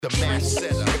The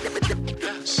master setup.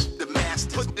 The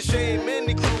master. Put the shame in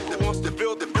the crew that wants to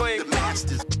build the flame. The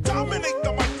masters. Dominate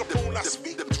the microphone. I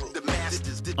speak the truth. The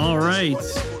masters. All right.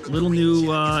 Little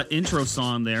new intro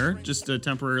song there. Just a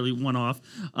temporarily one off.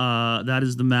 That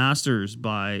is The Masters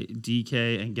by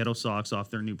DK and Ghetto Socks off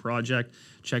their new project.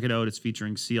 Check it out. It's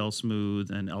featuring CL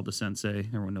Smooth and Elda Sensei.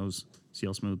 Everyone knows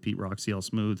CL Smooth, Pete Rock, CL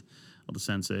Smooth, Elda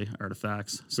Sensei,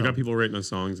 Artifacts. So we got people writing us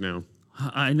songs now.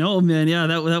 I know, man. Yeah,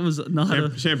 that was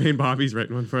not Champagne Bobby's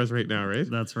writing one for us right now, right?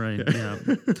 That's right. Yeah,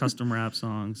 custom rap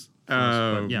songs.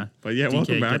 But yeah, DK,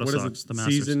 welcome back. Ghetto What is Socks, it? The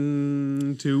Masters.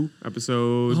 Season 2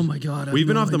 episode. Oh my God, I we've have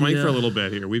been no off the mic idea. for a little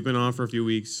bit here. We've been off for a few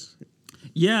weeks.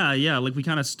 Yeah. Like we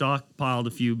kind of stockpiled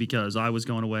a few because I was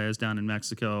going away. I was down in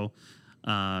Mexico.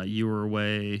 You were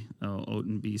away out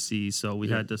in BC, so we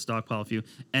had to stockpile a few.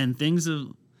 And things have,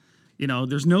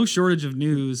 there's no shortage of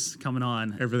news coming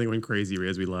on. Everything went crazy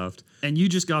as we left. And you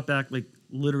just got back like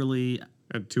literally.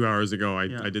 2 hours ago, I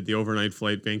did the overnight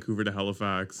flight Vancouver to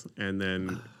Halifax, and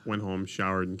then went home,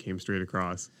 showered, and came straight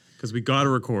across. Because we got to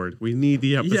record. We need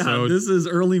the episode. Yeah, this is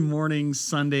early morning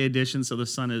Sunday edition, so the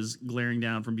sun is glaring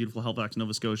down from beautiful Halifax,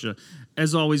 Nova Scotia.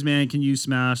 As always, man, can you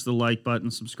smash the like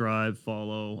button, subscribe,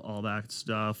 follow, all that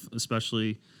stuff,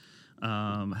 especially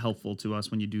helpful to us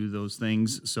when you do those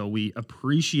things. So we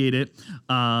appreciate it.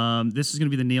 This is going to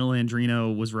be the Neil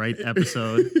Landrino was right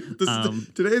episode.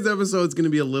 Today's episode is going to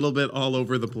be a little bit all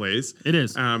over the place. It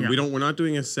is. We're not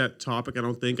doing a set topic.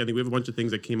 I think we have a bunch of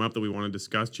things that came up that we want to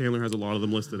discuss. Chandler has a lot of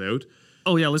them listed out.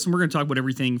 Oh, yeah. Listen, we're going to talk about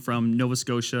everything from Nova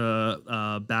Scotia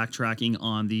backtracking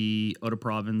on the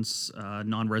out-of-province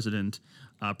non-resident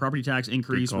property tax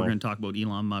increase. We're going to talk about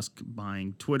Elon Musk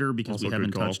buying Twitter because Also we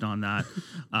haven't good call. touched on that.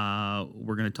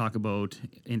 We're going to talk about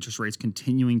interest rates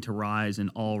continuing to rise, and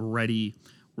already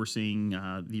we're seeing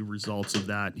the results of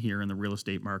that here in the real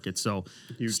estate market. So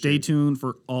stay tuned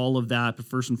for all of that. But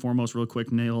first and foremost, real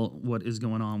quick, Neil, what is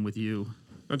going on with you?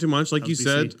 Not too much. Like you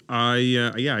said,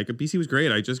 BC was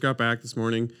great. I just got back this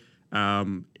morning.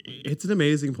 It's an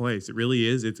amazing place. It really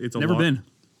is. It's a Never lot. been.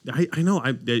 I know.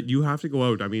 You have to go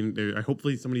out. I mean,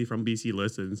 hopefully somebody from BC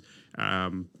listens.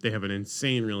 They have an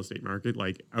insane real estate market,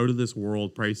 like out of this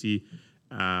world pricey.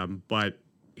 But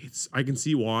I can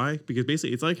see why, because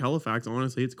basically it's like Halifax.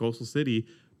 Honestly, it's a coastal city,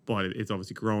 but it's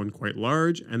obviously grown quite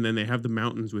large. And then they have the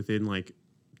mountains within like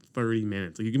 30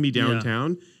 minutes. Like you can be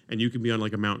downtown and you can be on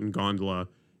like a mountain gondola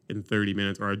in 30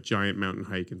 minutes, or a giant mountain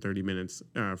hike in 30 minutes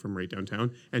from right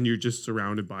downtown, and you're just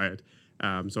surrounded by it.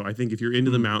 So I think if you're into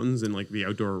the mountains and like the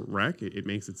outdoor rec, it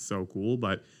makes it so cool.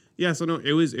 But yeah, so no,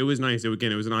 it was nice. It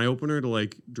was an eye opener to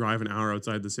like drive an hour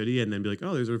outside the city and then be like,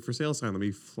 oh, there's a for sale sign. Let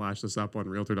me flash this up on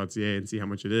Realtor.ca and see how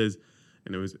much it is.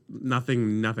 And it was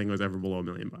nothing was ever below $1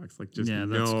 million. Like just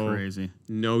that's crazy.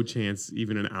 No chance,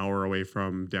 even an hour away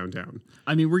from downtown.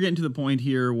 I mean, we're getting to the point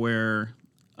here where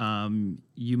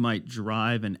you might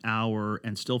drive an hour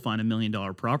and still find $1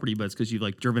 million property, but it's because you've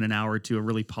like driven an hour to a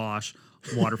really posh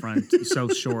waterfront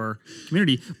South Shore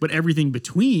community. But everything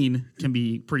between can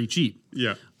be pretty cheap.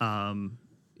 Yeah.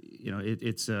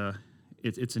 It's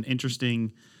an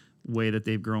interesting way that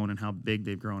they've grown and how big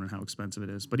they've grown and how expensive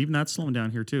it is. But even that's slowing down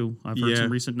here too. I've heard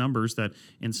some recent numbers that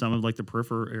in some of like the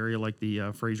peripheral area, like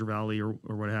the Fraser Valley or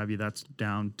what have you, that's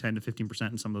down 10 to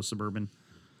 15% in some of those suburban.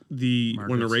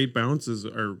 When the rate bounces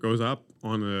or goes up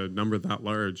on a number that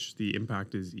large, the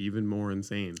impact is even more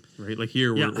insane, right? Like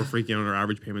here, we're freaking out. Our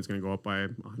average payment's going to go up by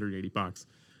 $180.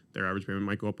 Their average payment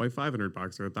might go up by $500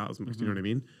 or $1,000. You know what I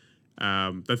mean?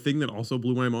 The thing that also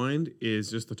blew my mind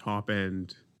is just the top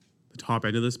end of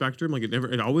the spectrum. Like I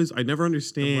never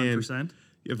understand. The 1%?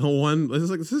 Yeah,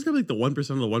 this is gonna be like the 1%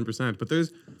 of the 1%. But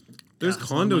there's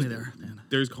condos there, man.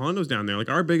 There's condos down there. Like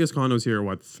our biggest condos here are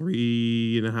what,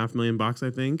 $3.5 million, I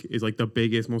think, is like the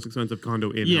biggest, most expensive condo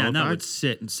in Halifax. And that would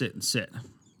sit and sit and sit.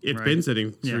 It's been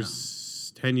sitting for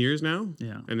 10 years now.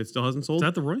 Yeah. And it still hasn't sold. Is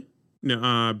that the Roy?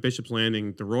 No, Bishop's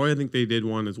Landing. The Roy, I think they did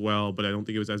one as well, but I don't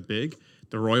think it was as big.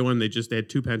 The Roy one, they had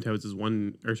 2 penthouses.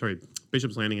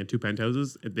 Bishop's Landing had 2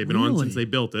 penthouses. They've been on since they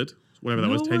built it. Whatever that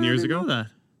was, 10 years ago. That.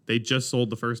 They just sold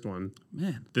the first one.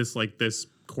 Man. This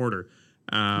quarter.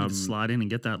 Slide in and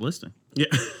get that listing. Yeah.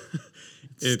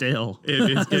 It's stale.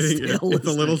 It's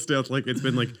a little stale. It's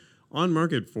been like on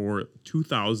market for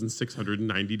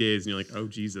 2,690 days, and you're like, oh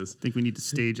Jesus! I think we need to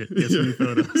stage it. Get some new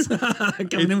photos.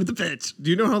 Coming in with the pitch. Do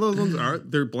you know how those ones are?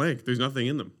 They're blank. There's nothing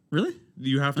in them. Really?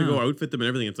 You have to go outfit them and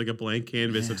everything. It's like a blank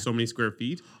canvas of so many square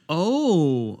feet.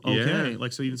 Oh, okay. Yeah.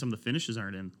 Like so, even some of the finishes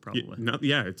aren't in. Probably.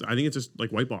 I think it's just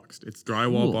like white boxed. It's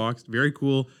drywall boxed. Very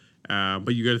cool.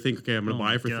 But you got to think, okay, I'm going to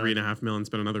buy it for $3.5 million and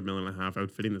spend another $1.5 million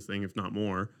outfitting this thing, if not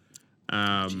more.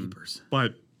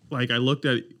 But like I looked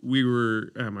at,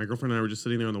 my girlfriend and I were just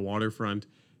sitting there on the waterfront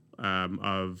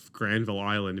of Granville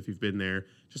Island. If you've been there,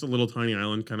 just a little tiny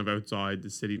island, kind of outside the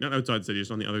city, not outside the city,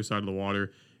 just on the other side of the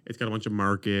water. It's got a bunch of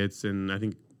markets and I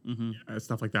think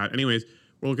stuff like that. Anyways,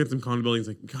 we're looking at some condo buildings.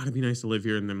 Like, God, it'd be nice to live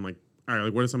here. And then I'm like, all right,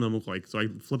 like what do some of them look like? So I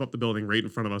flip up the building right in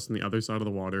front of us on the other side of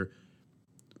the water.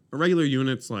 A regular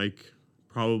unit's like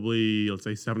probably, let's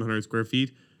say 700 square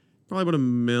feet, probably about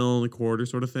 $1.25 million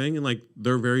sort of thing. And like,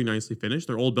 they're very nicely finished.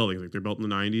 They're old buildings. Like they're built in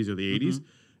the 90s or the 80s.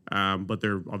 But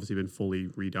they're obviously been fully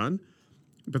redone.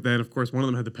 But then of course, one of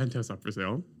them had the penthouse up for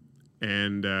sale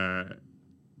and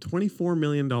 $24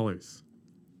 million.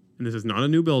 And this is not a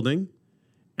new building.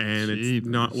 And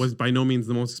was by no means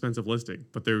the most expensive listing,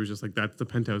 but there was just like, that's the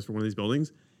penthouse for one of these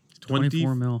buildings.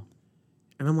 24 mil.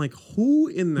 And I'm like, who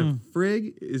in the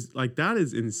frig is like, that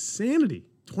is insanity.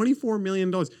 $24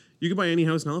 million. You could buy any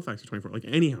house in Halifax for 24, like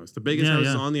any house. The biggest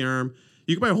house on the arm.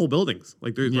 You could buy whole buildings.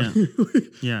 Like there's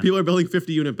people are building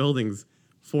 50-unit buildings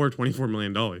for $24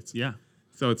 million. Yeah.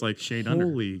 So it's like,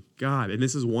 holy God. And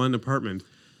this is one apartment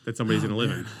that somebody's going to live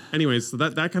in. Anyways, so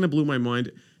that kind of blew my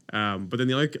mind. But then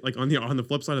the other, like on the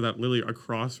flip side of that, literally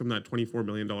across from that $24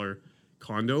 million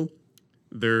condo,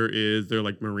 they're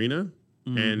like marina,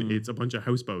 and it's a bunch of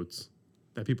houseboats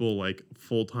that people like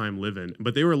full time live in.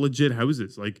 But they were legit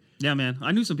houses. Like, yeah, man,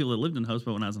 I knew some people that lived in a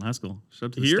houseboat when I was in high school. Shout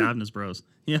out to the Stavness Bros.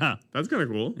 Yeah, that's kind of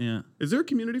cool. Yeah, is there a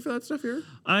community for that stuff here?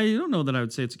 I don't know that I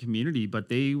would say it's a community, but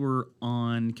they were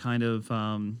on kind of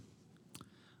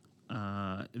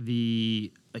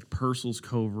the like Purcell's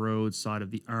Cove Road side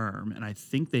of the arm, and I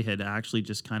think they had actually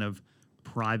just kind of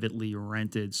privately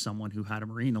rented someone who had a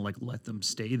marina, like let them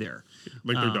stay there,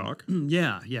 like their dock.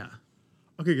 Yeah.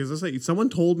 Okay, because like someone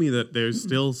told me that there's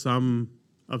still some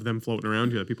of them floating around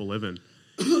here that people live in.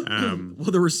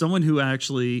 Well, there was someone who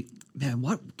actually, man,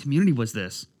 what community was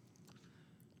this?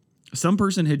 Some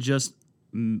person had just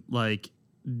like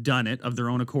done it of their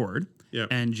own accord,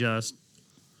 and just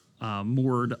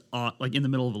moored like in the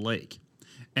middle of the lake,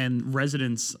 and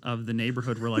residents of the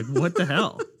neighborhood were like, "What the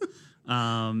hell?"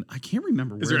 I can't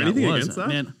remember where Is there that anything was. against that?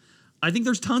 Man, I think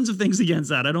there's tons of things against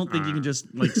that. I don't think you can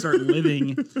just like start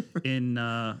living in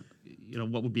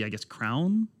what would be, I guess,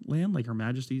 Crown land, like Her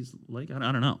Majesty's Lake.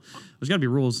 I don't know. There's got to be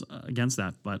rules against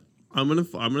that. But I'm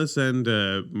gonna send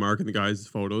Mark and the guys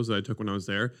photos that I took when I was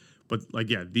there. But like,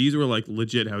 yeah, these were like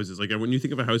legit houses. Like when you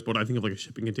think of a houseboat, I think of like a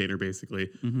shipping container, basically.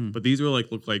 But these were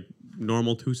look like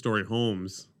normal 2-story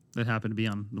homes that happened to be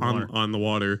on the water. On the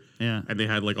water. Yeah, and they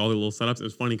had like all the little setups. It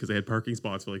was funny because they had parking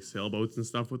spots for like sailboats and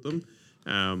stuff with them.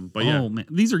 But man,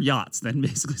 these are yachts. Then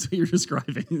basically, is what you're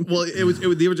describing. Well,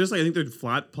 they were just like, I think they're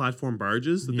flat platform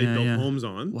barges that they built homes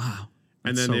on. Wow.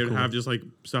 And then they would have just like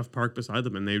stuff parked beside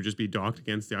them, and they would just be docked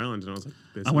against the island. And I was like,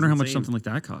 I wonder how much something like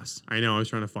that costs. I know. I was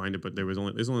trying to find it, but there's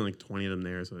only like 20 of them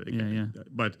there. So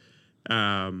But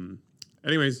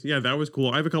anyways, that was cool.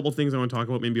 I have a couple of things I want to talk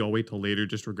about. Maybe I'll wait till later,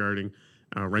 just regarding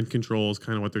rent controls,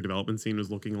 kind of what their development scene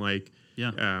was looking like.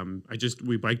 Yeah.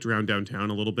 We biked around downtown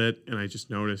a little bit, and I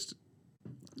just noticed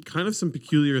kind of some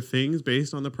peculiar things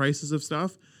based on the prices of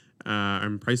stuff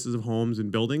and prices of homes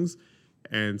and buildings.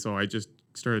 And so I just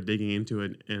started digging into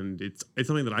it, and it's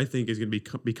something that I think is going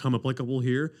to become applicable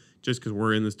here, just because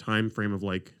we're in this time frame of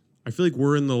like, I feel like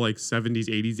we're in the like 70s,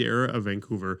 80s era of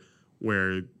Vancouver,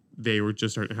 where they were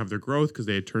just starting to have their growth because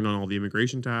they had turned on all the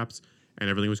immigration taps and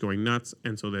everything was going nuts.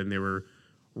 And so then they were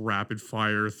rapid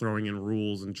fire throwing in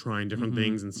rules and trying different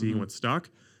things and seeing what stuck.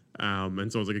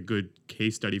 And so it was like a good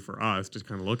case study for us to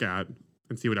kind of look at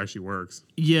and see what actually works.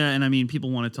 Yeah, and I mean,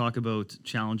 people want to talk about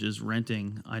challenges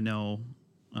renting. I know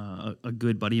a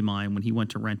good buddy of mine, when he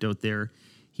went to rent out there,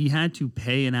 he had to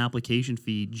pay an application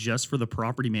fee just for the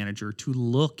property manager to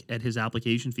look at his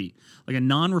application fee, like a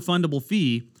non-refundable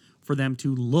fee for them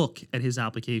to look at his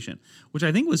application, which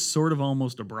I think was sort of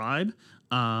almost a bribe.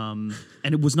 And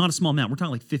it was not a small amount. We're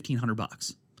talking like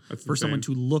 $1,500 for someone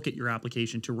to look at your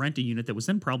application to rent a unit that was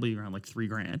then probably around like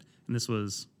 $3,000. And this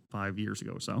was 5 years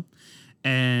ago or so.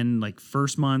 And like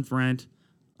first month rent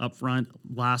upfront,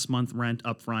 last month rent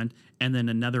upfront, and then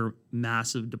another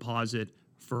massive deposit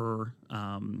for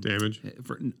damage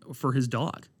for his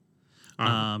dog.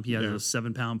 He has a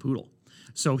 7-pound poodle.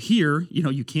 So here,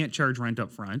 you can't charge rent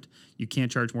up front. You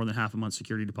can't charge more than half a month's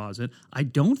security deposit. I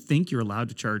don't think you're allowed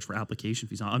to charge for application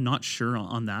fees. I'm not sure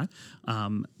on that,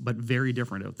 but very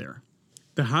different out there.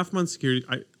 The half-month security,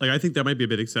 I think that might be a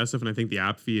bit excessive, and I think the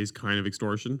app fee is kind of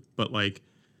extortion. But like,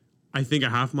 I think a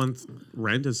half-month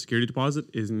rent as security deposit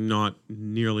is not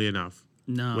nearly enough.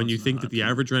 No, when you think that the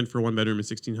average rent for one bedroom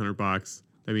is $1,600,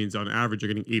 that means on average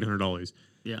you're getting $800.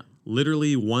 Yeah,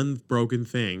 literally one broken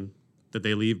thing that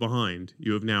they leave behind,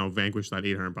 you have now vanquished that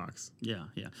 $800. Yeah,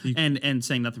 yeah. And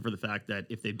saying nothing for the fact that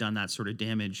if they've done that sort of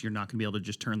damage, you're not going to be able to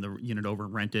just turn the unit over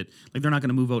and rent it. Like, they're not going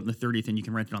to move out on the 30th and you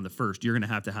can rent it on the 1st. You're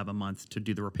going to have a month to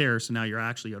do the repair. So now you're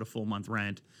actually at a full month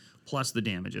rent plus the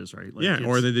damages, right? Like, yeah,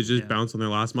 or they just bounce on their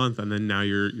last month and then now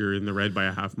you're in the red by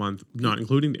a half month, not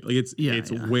including like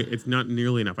it's not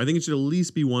nearly enough. I think it should at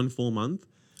least be one full month.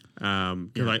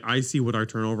 Because I see what our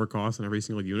turnover costs on every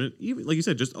single unit. Even like you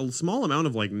said, just a small amount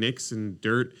of like nicks and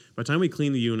dirt. By the time we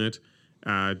clean the unit,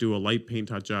 do a light paint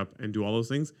touch up, and do all those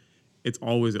things, it's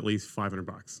always at least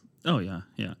 $500. Oh yeah,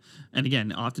 yeah. And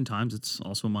again, oftentimes it's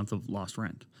also a month of lost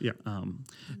rent. Yeah.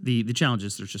 The challenge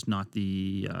is there's just not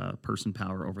the person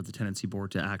power over the tenancy board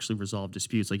to actually resolve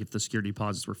disputes. Like, if the security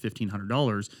deposits were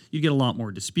 $1,500, you get a lot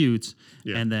more disputes,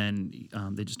 and then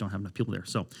they just don't have enough people there.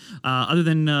 So, other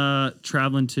than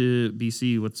traveling to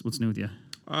BC, what's new with you?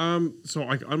 So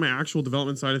on my actual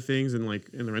development side of things and like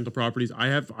in the rental properties,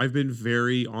 I've been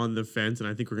very on the fence, and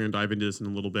I think we're going to dive into this in a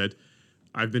little bit.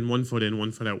 I've been 1 foot in,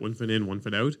 1 foot out, 1 foot in, 1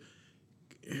 foot out.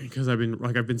 Because I've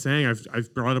been saying,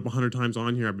 I've brought up 100 times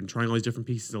on here. I've been trying all these different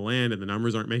pieces of land, and the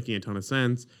numbers aren't making a ton of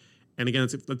sense. And again,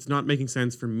 it's not making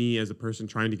sense for me as a person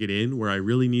trying to get in, where I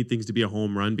really need things to be a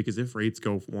home run. Because if rates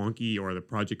go wonky or the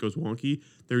project goes wonky,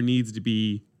 there needs to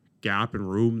be gap and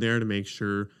room there to make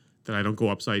sure that I don't go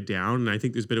upside down. And I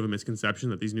think there's a bit of a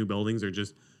misconception that these new buildings are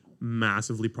just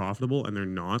massively profitable, and they're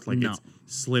not. Like, it's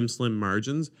slim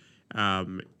margins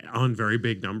on very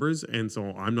big numbers. And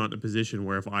so I'm not in a position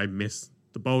where if I miss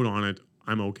the boat on it,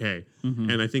 I'm okay.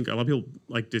 And I think a lot of people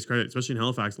like discredit, especially in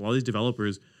Halifax, a lot of these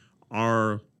developers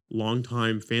are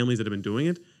longtime families that have been doing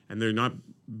it, and they're not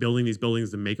building these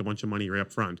buildings to make a bunch of money right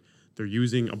up front. They're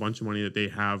using a bunch of money that they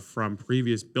have from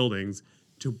previous buildings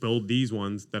to build these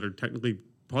ones that are technically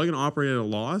probably going to operate at a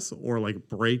loss or like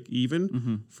break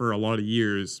even for a lot of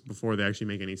years before they actually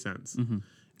make any sense.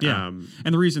 Yeah,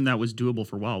 and the reason that was doable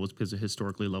for a while was because of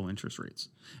historically low interest rates.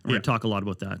 And we're going to talk a lot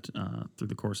about that through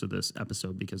the course of this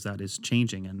episode, because that is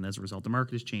changing, and as a result, the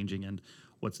market is changing, and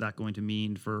what's that going to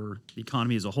mean for the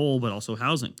economy as a whole, but also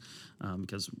housing,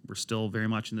 because we're still very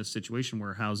much in this situation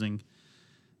where housing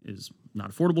is not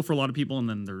affordable for a lot of people, and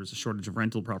then there's a shortage of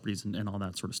rental properties and all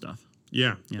that sort of stuff.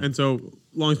 Yeah, and so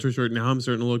long story short, now I'm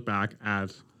starting to look back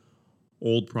at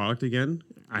old product again.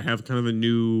 I have kind of a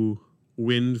new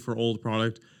wind for old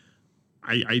product.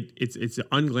 It's an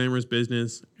unglamorous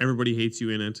business. Everybody hates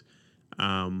you in it.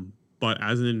 But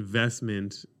as an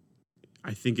investment,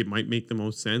 I think it might make the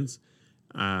most sense.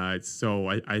 So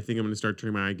I think I'm going to start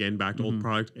turning my eye again back to old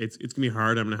product. It's going to be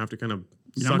hard. I'm going to have to kind of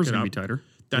suck it up. Numbers are going to be tighter.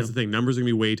 That's the thing. Numbers are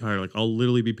going to be way tighter. Like, I'll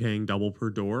literally be paying double per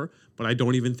door, but I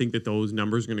don't even think that those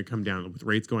numbers are going to come down. With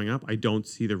rates going up, I don't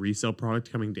see the resale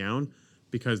product coming down,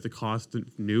 because the cost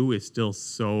of new is still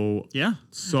so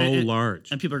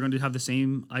large. And people are going to have the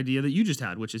same idea that you just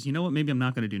had, which is, you know what, maybe I'm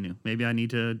not going to do new. Maybe I need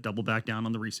to double back down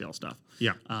on the resale stuff.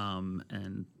 Yeah.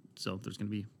 And so there's going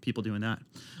to be people doing that.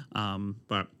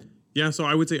 But yeah, so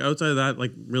I would say outside of that,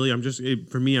 like, really,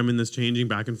 for me, I'm in this changing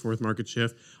back and forth market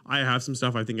shift. I have some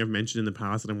stuff I think I've mentioned in the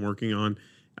past that I'm working on,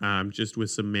 just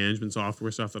with some management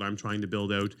software stuff that I'm trying to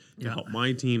build out to help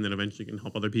my team that eventually can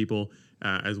help other people,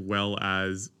 as well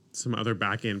as some other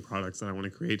back-end products that I want to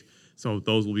create. So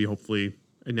those will be hopefully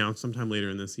announced sometime later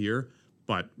in this year.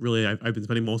 But really, I've been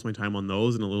spending most of my time on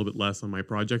those and a little bit less on my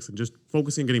projects, and just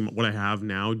focusing on getting what I have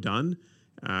now done,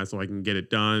 so I can get it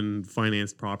done,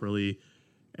 financed properly,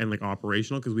 and like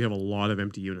operational, because we have a lot of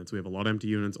empty units. We have a lot of empty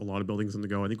units, a lot of buildings on the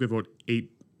go. I think we have about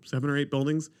 7 or 8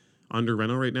 buildings under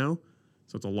rental right now.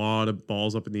 So it's a lot of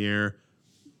balls up in the air.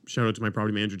 Shout out to my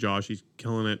property manager, Josh. He's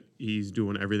killing it. He's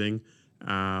doing everything.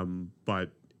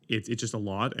 But it's just a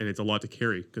lot, and it's a lot to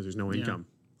carry because there's no income.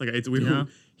 Like,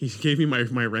 he gave me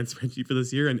my rent spreadsheet for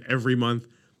this year, and every month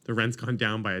the rent's gone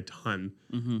down by a ton.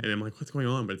 And I'm like, what's going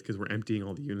on? But it's because we're emptying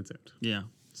all the units out. Yeah.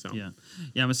 So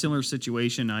I'm a similar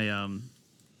situation.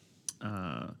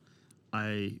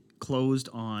 I closed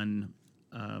on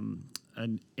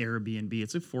an Airbnb.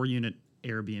 It's a 4-unit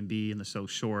Airbnb in the South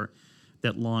Shore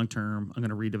that long term I'm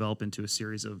going to redevelop into a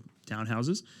series of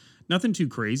townhouses. Nothing too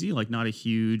crazy, like not a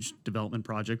huge development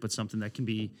project, but something that can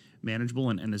be manageable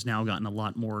and has now gotten a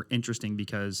lot more interesting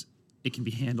because it can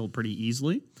be handled pretty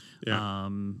easily. Yeah.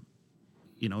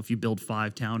 If you build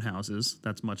 5 townhouses,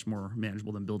 that's much more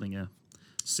manageable than building a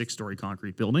 6-story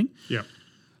concrete building. Yeah.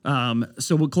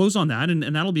 So we'll close on that, and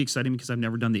that'll be exciting because I've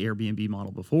never done the Airbnb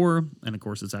model before, and of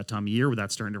course it's that time of year where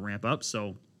that's starting to ramp up.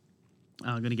 So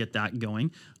I'm going to get that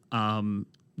going.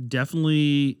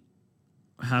 Definitely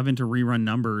having to rerun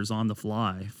numbers on the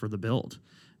fly for the build,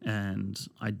 and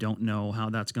I don't know how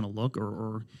that's going to look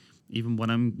or even what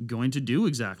I'm going to do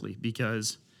exactly,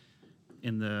 because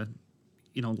in the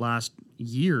last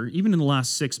year, even in the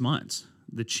last 6 months,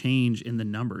 the change in the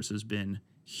numbers has been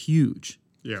huge.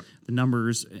 Yeah. The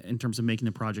numbers in terms of making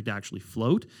the project actually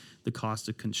float, the cost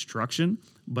of construction,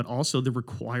 but also the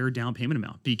required down payment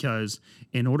amount. Because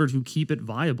in order to keep it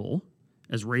viable,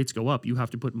 as rates go up, you have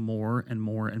to put more and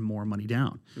more and more money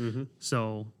down.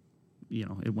 So,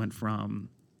 it went from,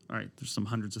 all right, there's some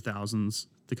hundreds of thousands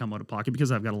to come out of pocket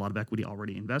because I've got a lot of equity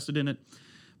already invested in it.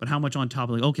 But how much on top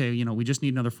of, like, okay, we just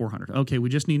need another 400. Okay, we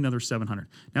just need another 700.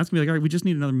 Now it's going to be like, all right, we just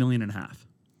need another $1.5 million.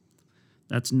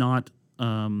 That's not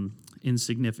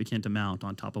insignificant amount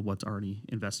on top of what's already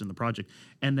invested in the project.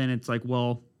 And then it's like,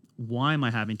 well, why am I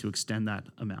having to extend that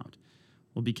amount?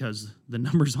 Well, because the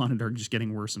numbers on it are just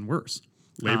getting worse and worse.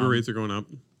 Labor rates are going up,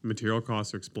 material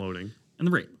costs are exploding, And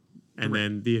the rate. and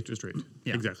then the interest rate.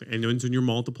 Yeah. Exactly. And when you're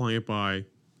multiplying it by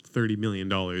 $30 million,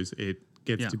 it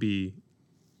gets Yeah. to be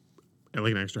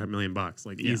like an extra $1 million,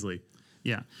 like easily.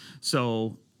 Yeah.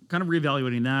 So kind of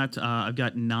reevaluating that. I've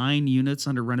got 9 units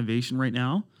under renovation right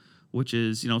now, which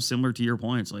is, similar to your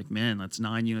points. Like, man, that's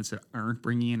 9 units that aren't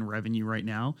bringing in revenue right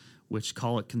now, which,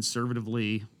 call it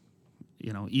conservatively,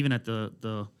 even at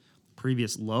the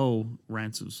previous low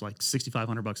rents, it was like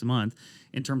 $6,500 a month.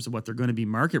 In terms of what they're going to be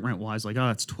market rent wise, like,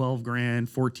 it's 12 grand,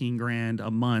 14 grand a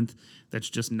month. That's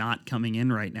just not coming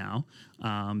in right now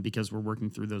because we're working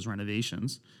through those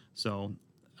renovations. So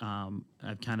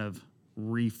I've kind of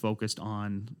refocused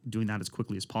on doing that as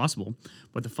quickly as possible.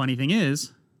 But the funny thing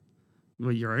is,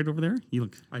 well, you're right over there. You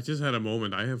look. I just had a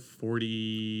moment. I have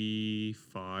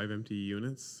 45 empty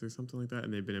units or something like that,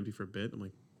 and they've been empty for a bit. I'm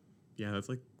like, yeah, that's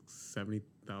like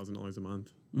 $70,000 a month.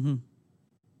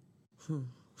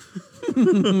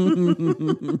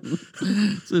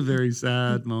 It's a very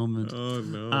sad moment. Oh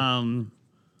no.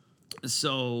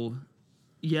 So,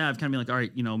 yeah, I've kind of been like, all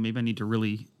right, maybe I need to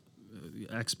really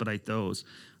expedite those.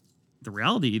 The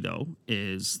reality, though,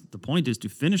 is the point is to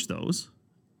finish those,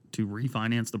 to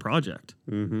refinance the project.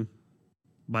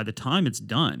 By the time it's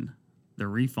done, the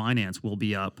refinance will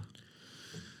be up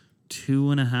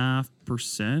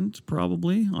 2.5%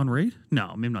 probably on rate.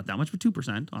 No, maybe not that much, but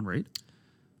 2% on rate.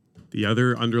 The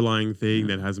other underlying thing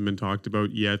that hasn't been talked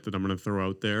about yet that I'm going to throw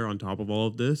out there on top of all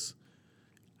of this,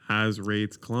 as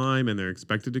rates climb and they're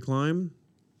expected to climb,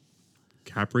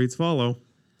 cap rates follow.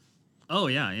 Oh,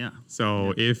 yeah.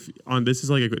 So if on this is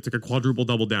like it's like a quadruple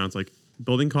double down. It's like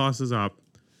building cost is up,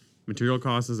 material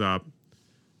cost is up,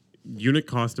 unit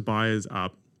cost to buy is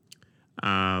up,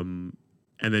 and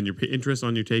then your interest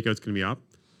on your takeout is going to be up.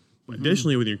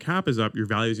 Additionally, when your cap is up, your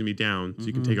value is going to be down, so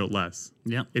you can take out less.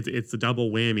 Yeah. It's the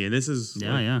double whammy, and this is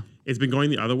Yeah. It's been going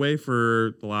the other way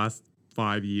for the last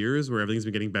 5 years, where everything's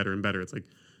been getting better and better. It's like,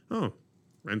 oh,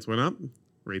 rents went up,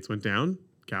 rates went down,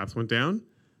 caps went down.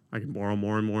 I can borrow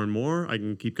more and more and more. I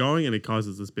can keep going, and it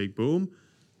causes this big boom.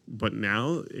 But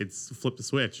now it's flipped the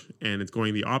switch, and it's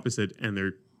going the opposite, and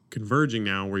they're converging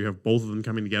now, where you have both of them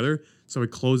coming together, so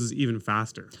it closes even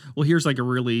faster. Well, here's like a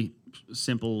really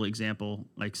simple example.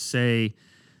 Like, say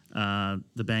the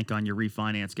bank on your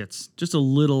refinance gets just a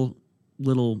little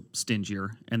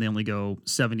stingier, and they only go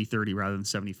 70-30 rather than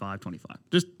 75-25.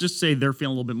 Just say they're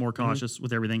feeling a little bit more cautious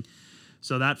with everything.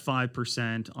 So that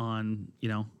 5% on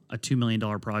a $2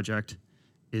 million project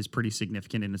is pretty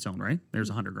significant in its own right. There's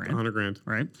 $100,000. $100,000.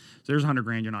 Right? So there's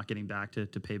 $100,000 you're not getting back to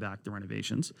pay back the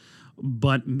renovations.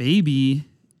 But maybe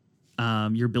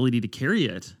your ability to carry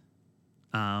it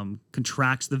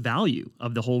contracts the value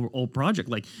of the whole project,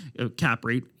 like cap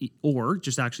rate or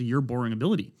just actually your borrowing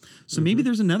ability. So maybe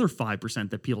there's another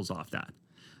 5% that peels off that.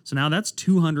 So now that's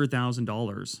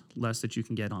 $200,000 less that you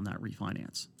can get on that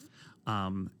refinance.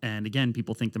 And again,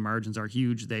 people think the margins are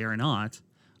huge. They are not.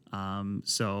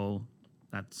 So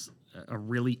that's a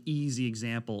really easy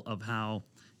example of how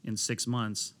in 6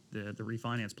 months the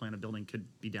refinance plan of building could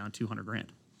be down $200,000.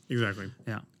 Exactly.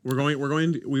 Yeah. We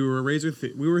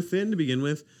were thin to begin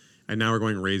with, and now we're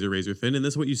going razor thin. And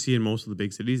this is what you see in most of the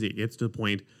big cities. It gets to the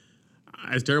point,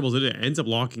 as terrible as it ends up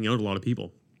locking out a lot of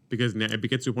people, because now it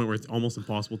gets to a point where it's almost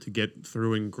impossible to get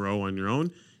through and grow on your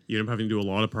own. You end up having to do a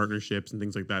lot of partnerships and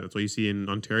things like that. That's what you see in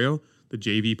Ontario. The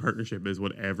JV partnership is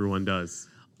what everyone does.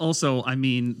 Also, I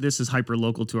mean, this is hyper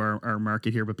local to our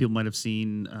market here, but people might have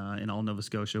seen in All Nova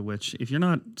Scotia, which if you're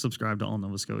not subscribed to All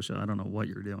Nova Scotia, I don't know what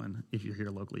you're doing. If you're here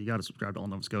locally, you got to subscribe to All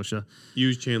Nova Scotia.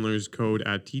 Use Chandler's code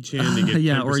at TChan to get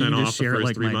 10% or you can off just share the it first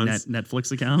like 3 my months.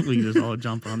 Netflix account. We can just all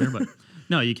jump on there. But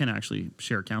no, you can actually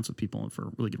share accounts with people for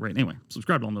a really good rate. Anyway,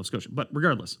 subscribe to All Nova Scotia. But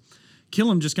regardless,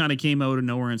 Killam just kind of came out of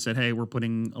nowhere and said, hey, we're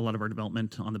putting a lot of our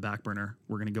development on the back burner.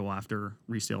 We're going to go after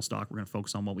resale stock. We're going to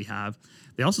focus on what we have.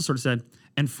 They also sort of said,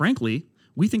 and frankly,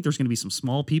 we think there's going to be some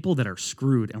small people that are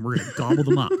screwed and we're going to gobble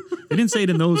them up. They didn't say it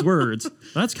in those words.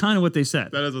 But that's kind of what they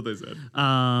said. That is what they said.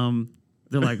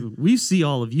 They're like, we see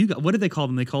all of you guys. What did they call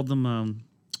them? They called them...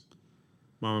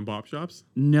 Mom and pop shops?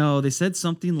 no, they said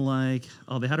something like,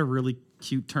 they had a really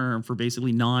cute term for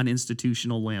basically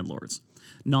non-institutional landlords.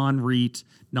 Non-REIT,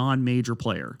 non-major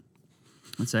player.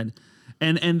 It said...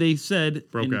 And they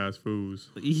said... Broke ass fools.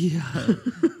 Yeah.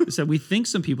 So we think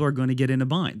some people are going to get in a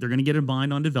bind. They're going to get a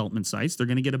bind on development sites. They're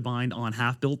going to get a bind on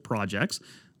half-built projects.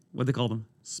 What do they call them?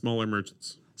 Smaller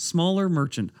merchants. Smaller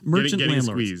merchant Getting landlords.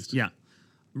 squeezed. Yeah.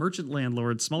 Merchant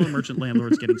landlords, smaller merchant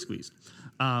landlords getting squeezed.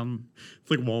 It's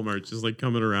like Walmart just like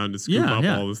coming around to scoop up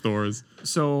all the stores.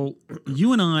 So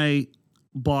you and I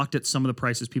balked at some of the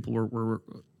prices people were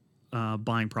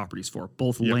buying properties for,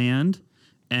 both land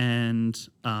and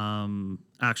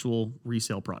actual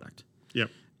resale product. Yep.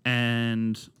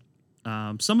 And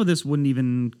some of this wouldn't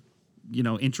even,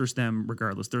 interest them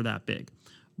regardless. They're that big.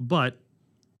 But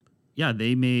yeah,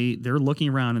 they're looking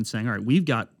around and saying, all right, we've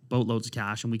got boatloads of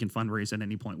cash and we can fundraise at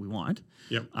any point we want.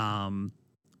 Yep.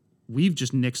 We've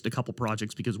just nixed a couple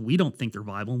projects because we don't think they're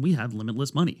viable and we have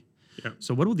limitless money. Yep.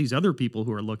 So what about these other people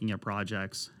who are looking at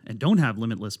projects and don't have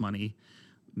limitless money?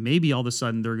 Maybe all of a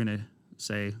sudden they're going to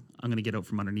say, I'm going to get out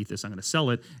from underneath this. I'm going to sell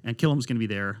it. And Killam's going to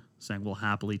be there saying, we'll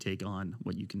happily take on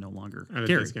what you can no longer At a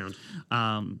carry. discount.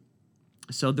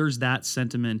 So there's that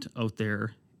sentiment out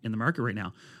there in the market right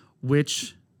now,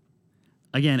 which,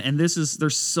 again, and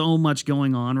there's so much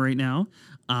going on right now.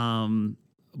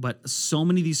 But so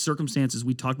many of these circumstances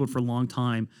we talked about for a long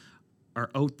time are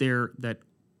out there that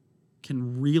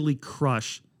can really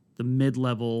crush the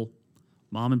mid-level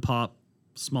mom and pop,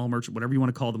 small merchant, whatever you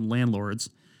want to call them, landlords.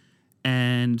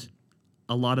 And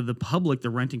a lot of the public, the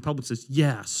renting public says,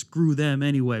 yeah, screw them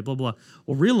anyway, blah, blah.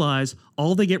 Well, realize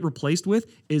all they get replaced with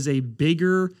is a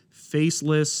bigger,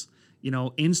 faceless,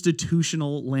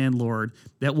 institutional landlord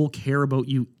that will care about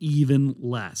you even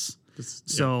less.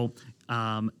 So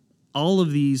all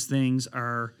of these things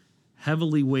are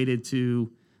heavily weighted to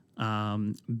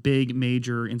big,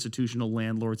 major institutional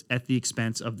landlords at the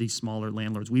expense of these smaller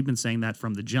landlords. We've been saying that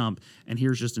from the jump, and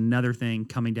here's just another thing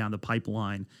coming down the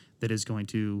pipeline that is going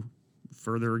to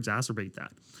further exacerbate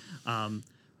that.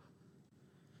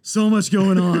 So much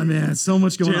going on, man. So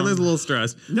much going on. Chandler's a little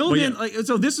stressed. No, man.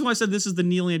 So this is why I said this is the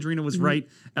Neil Andrino was right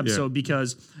episode,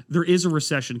 because there is a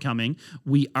recession coming.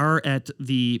 We are at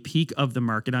the peak of the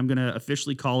market. I'm going to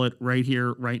officially call it right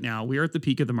here, right now. We are at the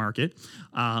peak of the market.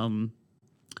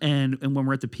 And when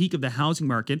we're at the peak of the housing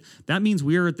market, that means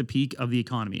we are at the peak of the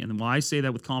economy. And why I say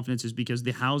that with confidence is because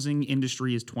the housing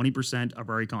industry is 20% of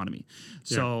our economy.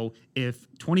 So if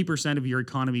 20% of your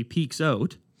economy peaks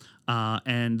out,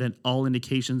 and then all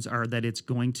indications are that it's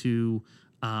going to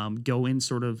go in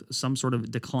some sort of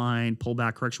decline,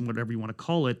 pullback, correction, whatever you want to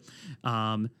call it,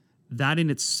 that in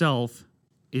itself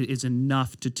is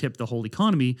enough to tip the whole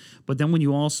economy. But then when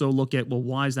you also look at, well,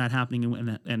 why is that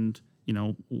happening and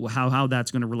how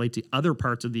that's going to relate to other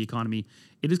parts of the economy,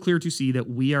 it is clear to see that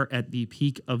we are at the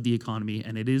peak of the economy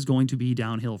and it is going to be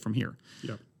downhill from here.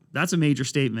 Yep. That's a major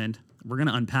statement. We're going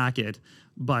to unpack it,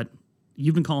 but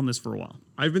you've been calling this for a while.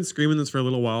 I've been screaming this for a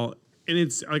little while. And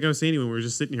it's like I was saying when we were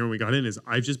just sitting here when we got in, is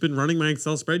I've just been running my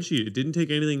Excel spreadsheet. It didn't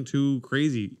take anything too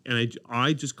crazy. And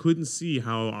I just couldn't see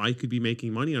how I could be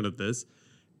making money out of this.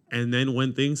 And then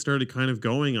when things started kind of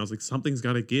going, I was like, something's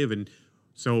got to give. And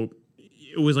so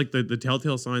it was like the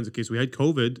telltale signs. Okay, so we had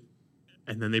COVID,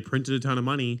 and then they printed a ton of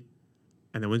money.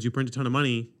 And then once you print a ton of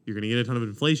money, you're going to get a ton of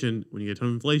inflation. When you get a ton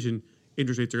of inflation,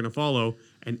 interest rates are going to follow.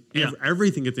 And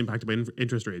everything gets impacted by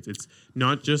interest rates. It's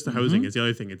not just the housing. It's the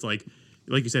other thing. It's like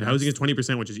you said, housing is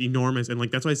 20%, which is enormous. And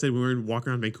like that's why I said when we were walking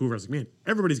around Vancouver, I was like, man,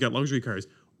 everybody's got luxury cars.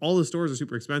 All the stores are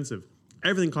super expensive.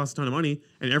 Everything costs a ton of money.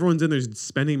 And everyone's in there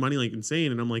spending money like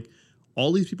insane. And I'm like,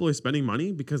 all these people are spending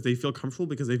money because they feel comfortable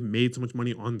because they've made so much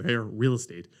money on their real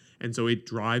estate. And so it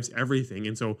drives everything.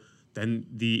 And so then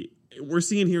we're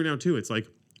seeing here now too. It's like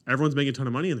everyone's making a ton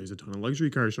of money and there's a ton of luxury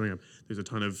cars showing up. There's a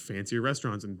ton of fancier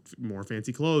restaurants and more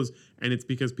fancy clothes. And it's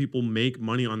because people make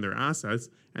money on their assets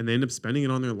and they end up spending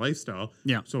it on their lifestyle.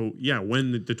 Yeah. So yeah,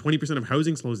 when the 20% of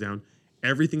housing slows down,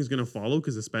 everything's going to follow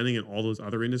because the spending in all those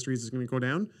other industries is going to go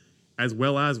down. As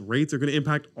well as rates are going to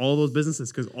impact all those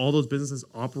businesses because all those businesses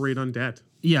operate on debt.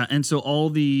 Yeah, and so all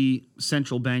the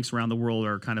central banks around the world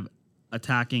are kind of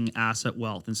attacking asset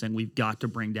wealth and saying we've got to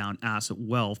bring down asset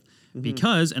wealth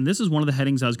because, and this is one of the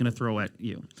headings I was going to throw at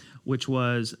you, which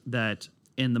was that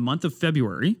in the month of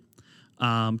February,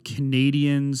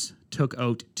 Canadians took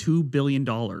out $2 billion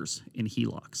in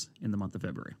HELOCs in the month of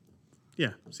February.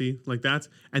 Yeah, see, like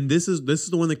and this is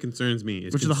the one that concerns me.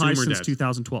 Which is the highest since debt.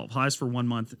 2012. Highest for 1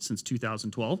 month since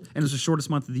 2012, and it's the shortest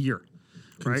month of the year.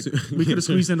 Right, we could have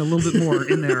squeezed in a little bit more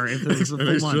in there if it was a full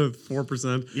month.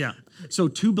 4%. Yeah, so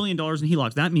 $2 billion in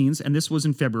HELOCs. That means, and this was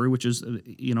in February, which is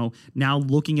now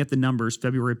looking at the numbers,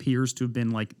 February appears to have been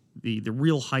like the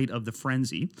real height of the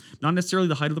frenzy. Not necessarily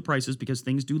the height of the prices because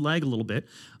things do lag a little bit,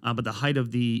 but the height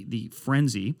of the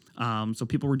frenzy. So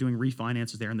people were doing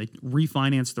refinances there, and they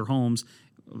refinanced their homes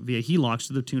via HELOCs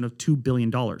to the tune of $2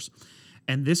 billion.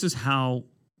 And this is how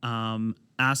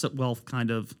asset wealth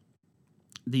kind of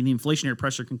the inflationary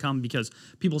pressure can come because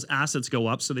people's assets go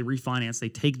up, so they refinance, they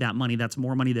take that money, that's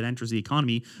more money that enters the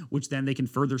economy, which then they can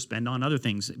further spend on other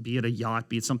things, be it a yacht,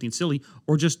 be it something silly,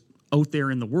 or just out there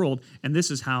in the world. And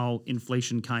this is how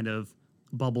inflation kind of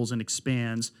bubbles and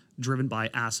expands, driven by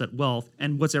asset wealth.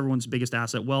 And what's everyone's biggest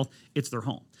asset wealth? It's their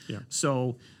home. Yeah.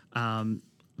 So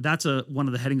that's one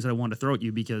of the headings that I wanted to throw at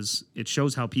you because it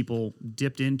shows how people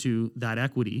dipped into that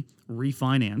equity,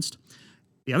 refinanced.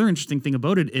 The other interesting thing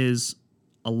about it is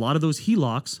a lot of those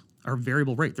HELOCs are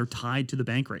variable rate. They're tied to the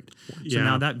bank rate. So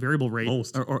now that variable rate,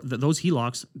 those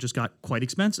HELOCs just got quite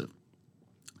expensive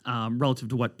relative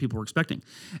to what people were expecting.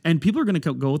 And people are going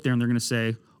to go out there and they're going to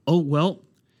say, oh, well,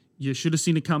 you should have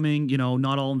seen it coming.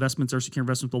 Not all investments are secure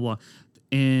investments, blah, blah.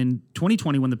 In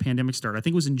 2020, when the pandemic started, I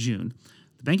think it was in June,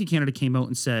 the Bank of Canada came out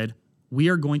and said, we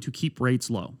are going to keep rates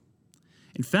low.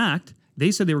 In fact, they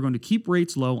said they were going to keep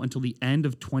rates low until the end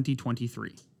of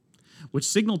 2023. Which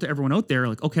signaled to everyone out there,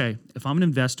 like, okay, if I'm an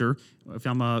investor, if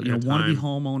I'm a wannabe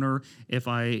homeowner, if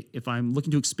I'm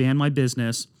looking to expand my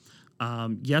business,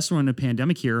 yes, we're in a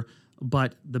pandemic here,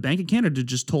 but the Bank of Canada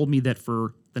just told me that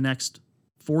for the next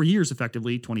 4 years,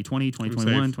 effectively, 2020,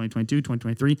 2021, 2022,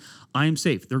 2023, I am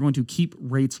safe. They're going to keep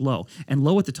rates low. And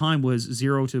low at the time was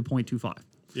 0 to 0.25.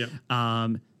 Yeah.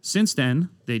 Since then,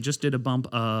 they just did a bump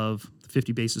of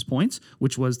 50 basis points,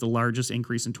 which was the largest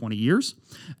increase in 20 years.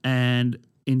 And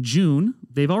in June,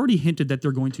 they've already hinted that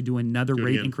they're going to do another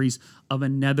rate increase of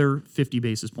another 50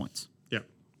 basis points. Yeah.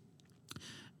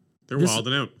 They're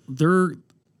wilding out. They're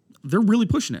really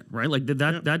pushing it, right? Like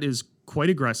that is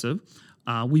quite aggressive.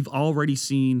 We've already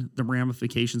seen the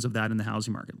ramifications of that in the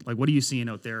housing market. Like, what are you seeing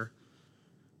out there?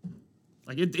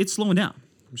 Like, it's slowing down.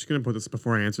 I'm just going to put this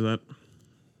before I answer that.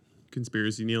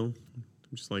 Conspiracy, Neil.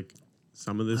 I'm just like,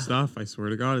 some of this stuff, I swear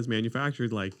to God, is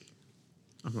manufactured. Like,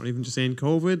 I'm not even just saying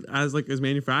COVID as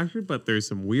manufactured, but there's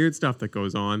some weird stuff that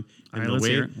goes on. All right,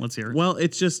 let's hear it. Well,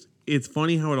 it's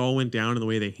funny how it all went down and the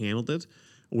way they handled it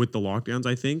with the lockdowns,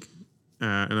 I think.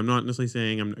 And I'm not necessarily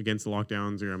saying I'm against the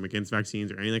lockdowns or I'm against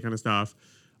vaccines or any of that kind of stuff.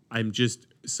 I'm just,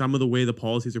 some of the way the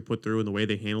policies are put through and the way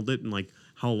they handled it and like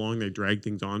how long they drag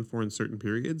things on for in certain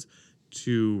periods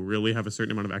to really have a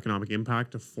certain amount of economic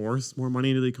impact to force more money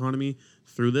into the economy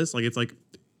through this. Like, it's like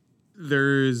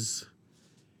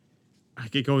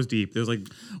it goes deep. There's like...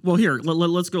 Well, here,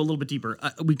 let's go a little bit deeper.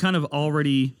 We kind of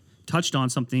already touched on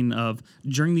something of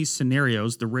during these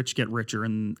scenarios, the rich get richer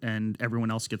and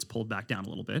everyone else gets pulled back down a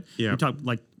little bit. Yeah. We talked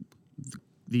like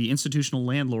the institutional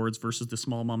landlords versus the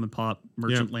small mom and pop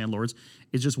merchant landlords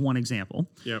is just one example.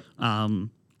 Yep.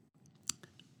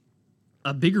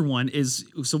 A bigger one is,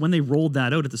 so when they rolled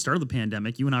that out at the start of the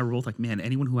pandemic, you and I were both like, man,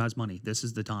 anyone who has money, this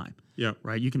is the time. Yeah.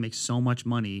 Right? You can make so much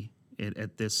money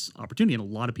at this opportunity, and a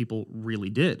lot of people really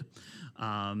did.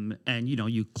 And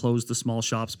you close the small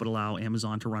shops but allow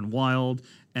Amazon to run wild,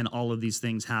 and all of these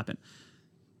things happen.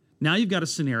 Now you've got a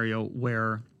scenario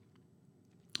where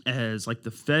as like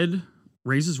the Fed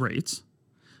raises rates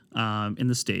in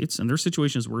the States, and their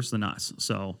situation is worse than us.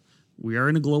 So we are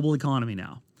in a global economy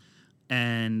now,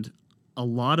 and a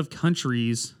lot of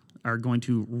countries are going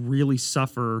to really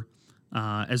suffer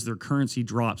as their currency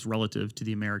drops relative to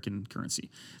the American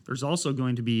currency. There's also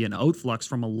going to be an outflux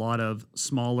from a lot of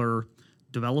smaller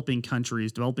developing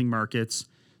countries, developing markets,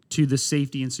 to the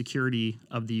safety and security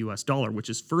of the U.S. dollar, which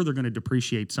is further going to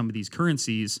depreciate some of these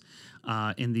currencies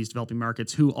in these developing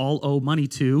markets who all owe money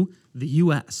to the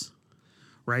U.S.,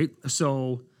 right?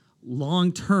 So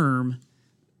long term,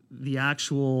 the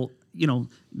actual,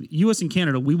 U.S. and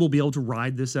Canada, we will be able to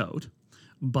ride this out.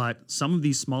 But some of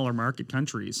these smaller market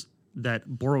countries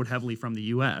that borrowed heavily from the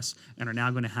U.S. and are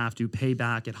now going to have to pay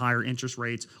back at higher interest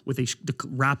rates with a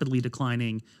rapidly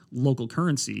declining local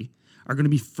currency are going to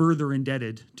be further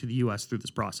indebted to the U.S. through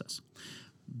this process.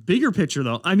 Bigger picture,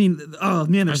 though, I mean, oh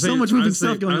man, there's so much moving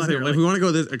stuff going on here. If we want to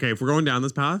go this, okay, if we're going down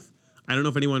this path, I don't know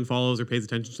if anyone follows or pays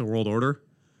attention to the World Order.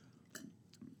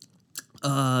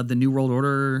 The New World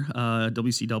Order,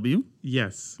 WCW.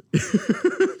 Yes,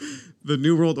 the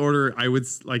New World Order. I would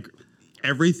like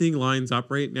everything lines up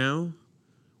right now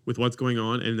with what's going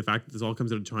on and the fact that this all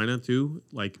comes out of China too,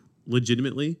 like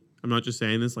legitimately, I'm not just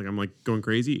saying this, like I'm like going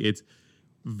crazy. It's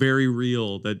very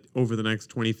real that over the next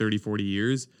 20, 30, 40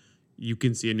 years, you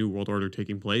can see a new world order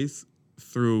taking place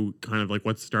through kind of like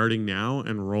what's starting now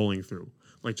and rolling through.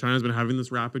 Like China's been having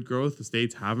this rapid growth, the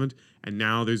States haven't, and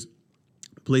now there's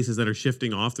places that are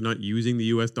shifting off. They're not using the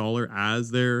US dollar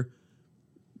as their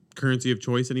currency of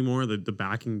choice anymore, the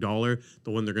backing dollar,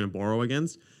 the one they're going to borrow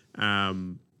against.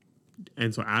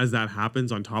 And so as that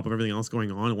happens on top of everything else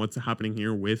going on and what's happening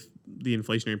here with the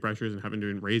inflationary pressures and having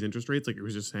to raise interest rates, like it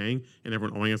was just saying, and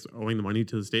everyone owing the money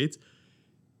to the States,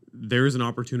 there is an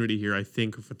opportunity here, I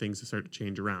think, for things to start to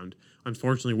change around.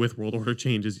 Unfortunately, with world order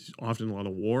change is often a lot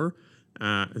of war.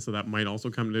 And so that might also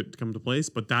come to place.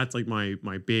 But that's like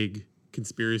my big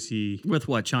conspiracy. With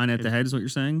what? China at the head is what you're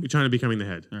saying? China becoming the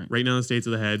head. Right now, the States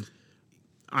are the head.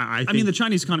 I mean, the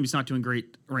Chinese economy is not doing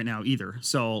great right now either.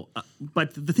 So,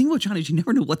 but the thing about China is you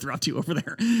never know what they're up to over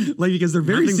there, like because they're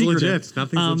very secretive.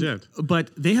 Nothing's legit.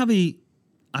 But they have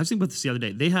I was thinking about this the other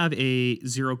day. They have a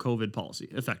zero COVID policy,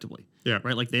 effectively. Yeah.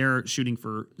 Right. Like they're shooting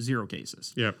for 0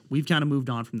 cases. Yeah. We've kind of moved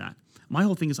on from that. My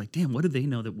whole thing is like, damn, what do they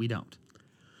know that we don't?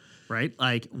 Right?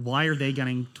 Like, why are they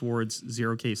getting towards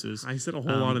 0 cases? I said a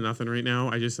whole lot of nothing right now.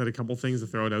 I just said a couple things to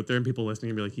throw it out there, and people listening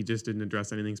and be like, he just didn't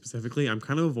address anything specifically. I'm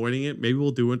kind of avoiding it. Maybe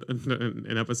we'll do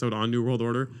an episode on New World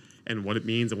Order and what it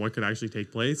means and what could actually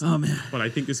take place. Oh, man. But I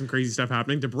think there's some crazy stuff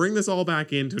happening. To bring this all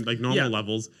back into like normal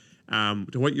levels, to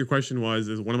what your question was,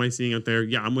 is what am I seeing out there?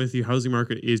 Yeah, I'm with you. Housing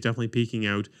market is definitely peaking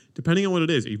out. Depending on what it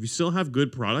is. If you still have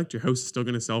good product, your house is still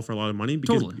going to sell for a lot of money.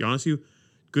 Because to be honest with you,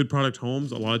 good product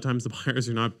homes, a lot of times the buyers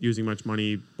are not using much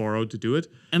money borrowed to do it.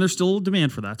 And there's still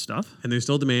demand for that stuff. And there's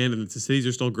still demand, and the cities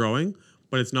are still growing,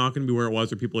 but it's not going to be where it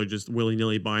was where people are just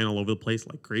willy-nilly buying all over the place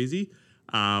like crazy.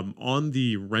 On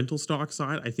the rental stock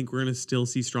side, I think we're going to still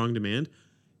see strong demand.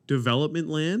 Development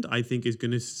land, I think, is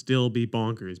going to still be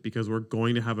bonkers because we're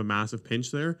going to have a massive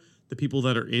pinch there. The people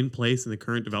that are in place and the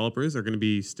current developers are going to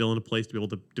be still in a place to be able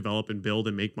to develop and build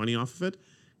and make money off of it.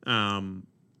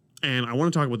 And I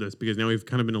want to talk about this because now we've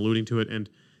kind of been alluding to it. And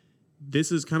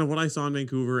this is kind of what I saw in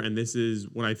Vancouver. And this is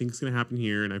what I think is going to happen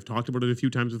here. And I've talked about it a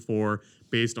few times before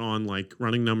based on like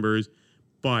running numbers.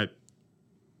 But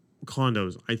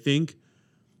condos, I think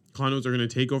condos are going to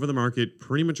take over the market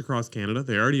pretty much across Canada.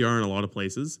 They already are in a lot of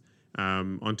places.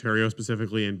 Ontario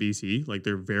specifically and BC. Like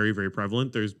they're very, very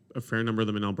prevalent. There's a fair number of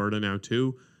them in Alberta now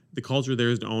too. The culture there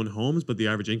is to own homes, but the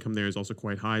average income there is also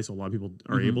quite high. So a lot of people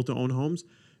are able to own homes.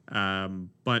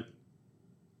 But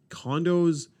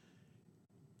condos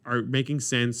are making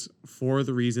sense for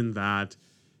the reason that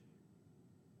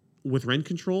with rent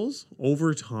controls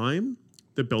over time,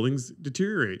 the buildings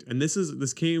deteriorate. And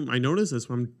I noticed this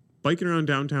when I'm biking around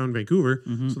downtown Vancouver.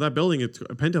 So that building,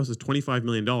 a penthouse is $25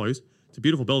 million. It's a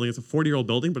beautiful building. It's a 40-year-old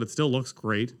building, but it still looks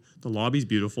great. The lobby's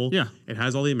beautiful. Yeah. It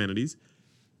has all the amenities.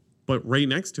 But right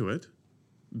next to it,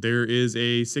 there is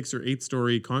a 6 or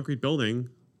 8-story concrete building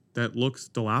that looks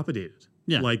dilapidated.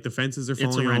 Yeah. Like the fences are falling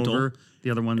It's a rental. over.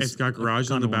 The other one's It's got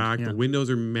garages on the back. Yeah. The windows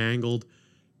are mangled.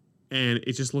 And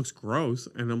it just looks gross.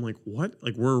 And I'm like, what?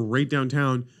 Like we're right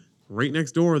downtown, right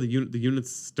next door. The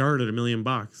units start at $1 million.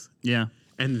 Yeah.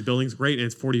 And the building's great and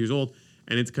it's 40 years old.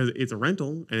 And it's because it's a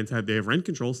rental and they have rent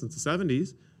control since the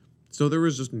 70s. So there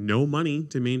was just no money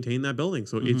to maintain that building.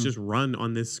 So it's just run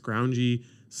on this scroungy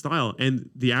style. And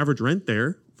the average rent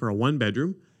there for a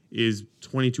 1-bedroom is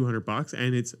 $2,200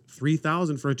 and it's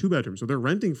 $3,000 for a 2-bedroom. So they're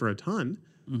renting for a ton,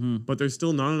 but there's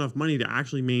still not enough money to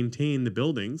actually maintain the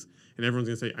buildings. And everyone's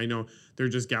gonna say, I know they're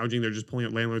just gouging, they're just pulling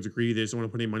out landlords agree, they just don't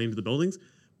want to put any money into the buildings.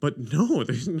 But no,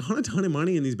 there's not a ton of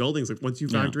money in these buildings. Like once you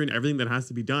factor in everything that has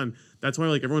to be done, that's why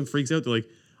like everyone freaks out. They're like,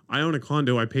 I own a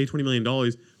condo, I pay $20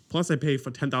 million, plus I pay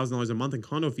for $10,000 a month in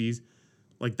condo fees.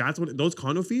 Like that's what those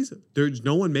condo fees, there's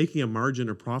no one making a margin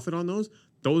or profit on those.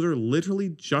 Those are literally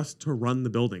just to run the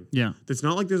building. Yeah. It's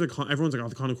not like there's everyone's like, oh,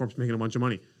 the condo corp's making a bunch of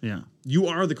money. Yeah. You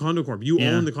are the condo corp. You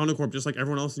own the condo corp just like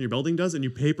everyone else in your building does, and you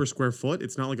pay per square foot.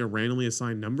 It's not like a randomly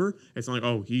assigned number. It's not like,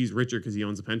 oh, he's richer because he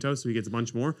owns a penthouse, so he gets a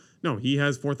bunch more. No, he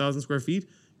has 4,000 square feet.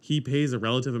 He pays a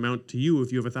relative amount to you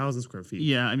if you have 1,000 square feet.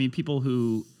 Yeah, I mean, people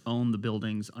who own the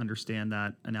buildings understand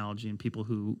that analogy, and people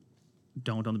who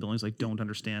don't own the buildings don't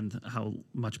understand how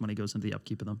much money goes into the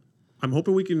upkeep of them. I'm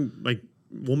hoping we can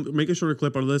we'll make a shorter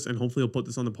clip out of this, and hopefully we'll put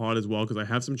this on the pod as well because I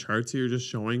have some charts here just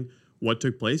showing what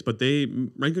took place. But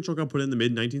rent control got put in the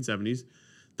mid 1970s.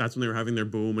 That's when they were having their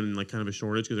boom and kind of a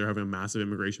shortage because they're having a massive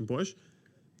immigration push.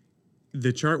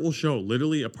 The chart will show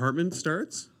literally apartment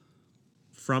starts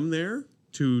from there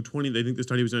to 20. I think the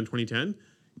study was done in 2010.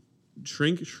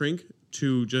 Shrink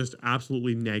to just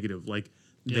absolutely negative.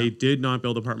 They did not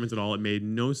build apartments at all. It made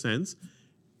no sense.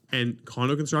 And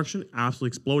condo construction absolutely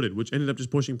exploded, which ended up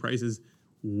just pushing prices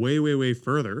way, way, way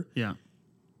further. Yeah.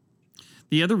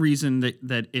 The other reason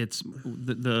that it's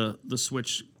the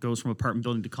switch goes from apartment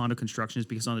building to condo construction is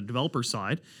because on the developer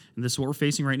side, and this is what we're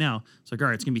facing right now, it's like, all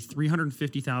right, it's going to be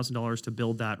 $350,000 to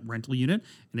build that rental unit,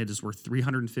 and it is worth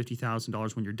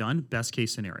 $350,000 when you're done, best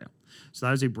case scenario. So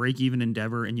that is a break-even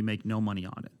endeavor, and you make no money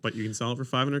on it. But you can sell it for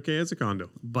 $500K as a condo.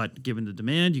 But given the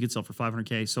demand, you could sell for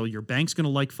 $500K. So your bank's going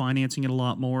to like financing it a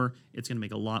lot more. It's going to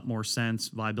make a lot more sense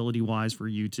viability-wise for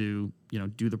you to,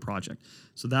 do the project.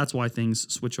 So that's why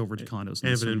things switch over to condos.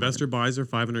 And if an investor buys their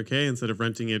 $500K, instead of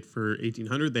renting it for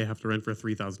 $1,800, they have to rent for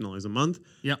 $3,000 a month.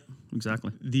 Yeah,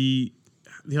 exactly. The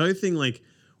other thing, like,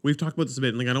 we've talked about this a bit,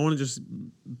 and like, I don't want to just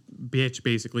bitch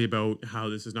basically about how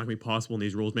this is not going to be possible and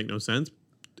these rules make no sense.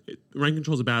 Rent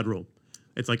control is a bad rule.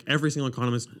 It's like every single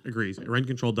economist agrees. Rent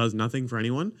control does nothing for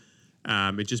anyone.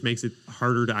 It just makes it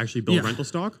harder to actually build rental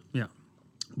stock. Yeah.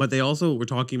 But they also were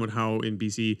talking about how in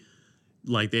BC,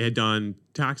 like, they had done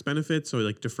tax benefits, so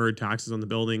like deferred taxes on the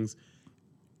buildings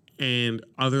and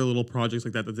other little projects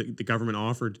like that the government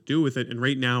offered to do with it. And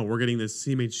right now we're getting this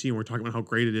CMHC and we're talking about how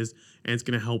great it is and it's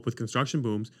going to help with construction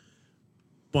booms.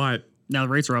 But now the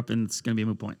rates are up and it's going to be a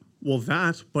moot point. Well,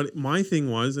 but my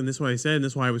thing was, and this is what I said, and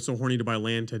this is why I was so horny to buy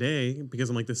land today, because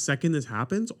I'm like, the second this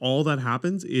happens, all that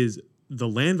happens is the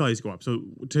land values go up. So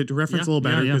to reference a little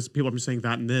better, because people are just saying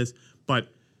that and this, but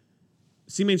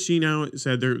CMHC now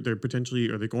said they're potentially,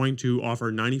 or they're going to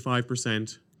offer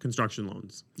 95% construction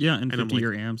loans. Yeah, and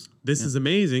 50-year AMs. This is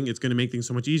amazing. It's going to make things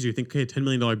so much easier. You think, okay, a $10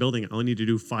 million building, I only need to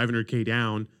do $500K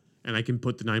down, and I can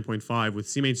put the 9.5 with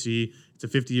CMHC. It's a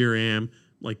 50-year AM,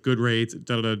 like good rates,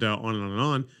 on and on and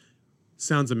on.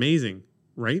 Sounds amazing,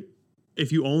 right?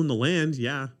 If you own the land,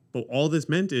 yeah. But all this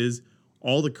meant is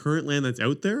all the current land that's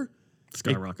out there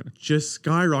skyrocketed. Just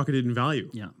skyrocketed in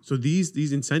value. Yeah. So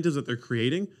these incentives that they're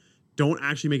creating don't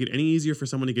actually make it any easier for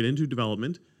someone to get into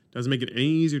development. Doesn't make it any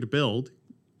easier to build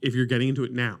if you're getting into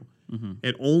it now. Mm-hmm.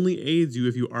 It only aids you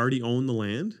if you already own the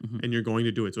land and you're going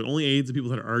to do it. So it only aids the people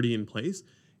that are already in place.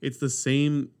 It's the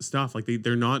same stuff. Like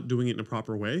they're not doing it in a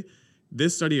proper way.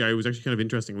 This study was actually kind of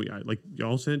interesting.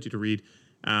 Y'all sent it to you to read,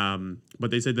 but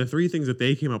they said the three things that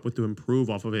they came up with to improve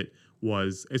off of it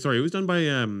was it was done by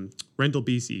Rental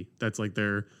BC. That's like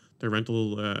their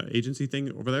rental agency thing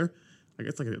over there. I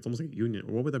guess it's almost like a union.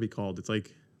 Or what would that be called? It's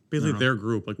like basically their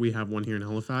group. Like we have one here in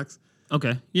Halifax.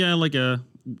 Okay. Yeah, we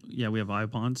have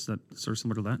iPods that sort of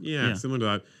similar to that. Yeah, similar to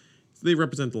that. So they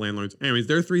represent the landlords. Anyways,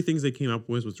 their three things they came up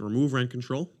with was to remove rent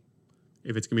control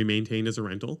if it's going to be maintained as a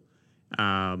rental.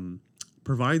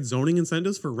 Provide zoning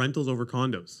incentives for rentals over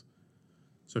condos.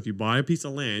 So if you buy a piece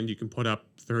of land, you can put up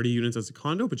 30 units as a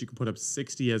condo, but you can put up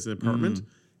 60 as an apartment,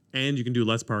 and you can do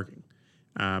less parking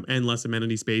and less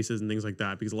amenity spaces and things like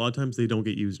that, because a lot of times they don't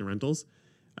get used in rentals.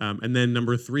 And then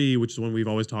number 3, which is one we've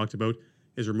always talked about,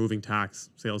 is removing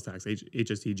sales tax,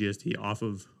 HST, GST off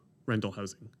of rental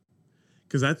housing.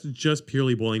 Because that's just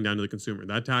purely boiling down to the consumer.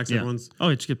 That tax, everyone's... Oh,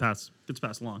 it just gets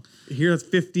passed along. Here, that's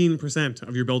 15%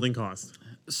 of your building cost.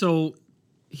 So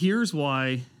here's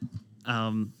why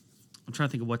I'm trying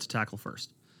to think of what to tackle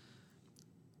first.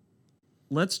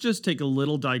 Let's just take a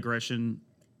little digression,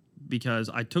 because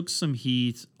I took some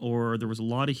heat, or there was a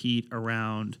lot of heat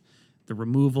around the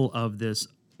removal of this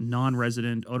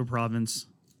non-resident out-of-province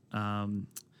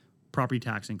property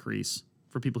tax increase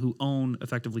for people who own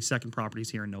effectively second properties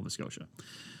here in Nova Scotia.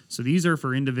 So these are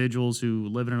for individuals who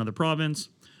live in another province,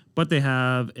 but they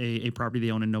have a property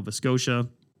they own in Nova Scotia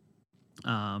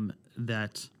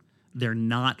that they're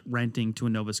not renting to a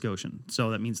Nova Scotian.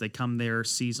 So that means they come there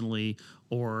seasonally,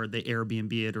 or they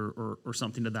Airbnb it, or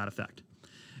something to that effect.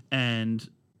 And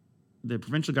the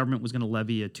provincial government was going to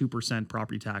levy a 2%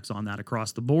 property tax on that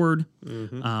across the board,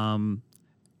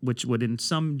 which would in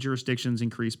some jurisdictions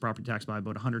increase property tax by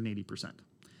about 180%.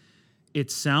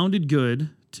 It sounded good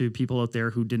to people out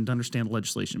there who didn't understand the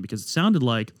legislation, because it sounded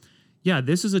like, yeah,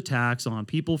 this is a tax on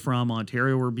people from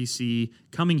Ontario or BC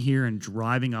coming here and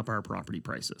driving up our property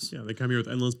prices. Yeah, they come here with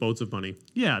endless boats of money.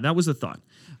 Yeah, that was the thought.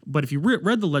 But if you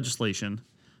read the legislation,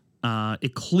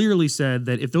 it clearly said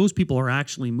that if those people are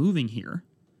actually moving here,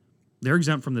 they're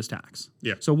exempt from this tax.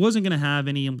 Yeah. So it wasn't going to have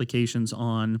any implications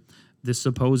on this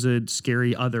supposed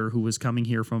scary other who was coming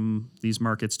here from these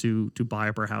markets to buy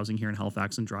up our housing here in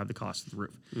Halifax and drive the cost to the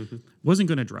roof. Wasn't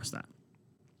going to address that.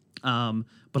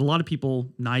 But a lot of people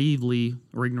naively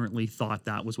or ignorantly thought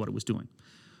that was what it was doing.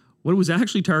 What it was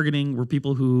actually targeting were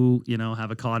people who,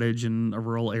 have a cottage in a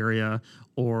rural area,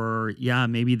 or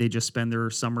maybe they just spend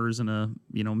their summers in a,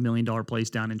 $1 million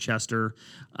place down in Chester,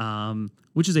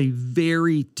 which is a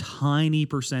very tiny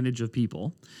percentage of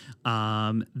people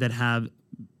that have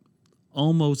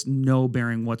almost no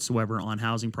bearing whatsoever on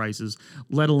housing prices,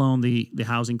 let alone the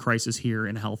housing crisis here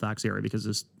in Halifax area, because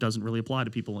this doesn't really apply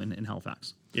to people in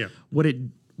Halifax. Yeah. What it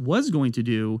was going to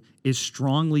do is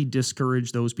strongly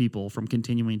discourage those people from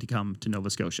continuing to come to Nova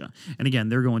Scotia. And again,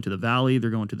 they're going to the Valley,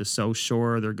 they're going to the South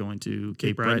Shore, they're going to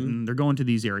Cape Breton, they're going to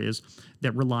these areas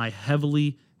that rely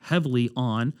heavily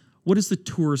on what is the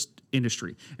tourist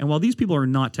industry. And while these people are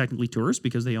not technically tourists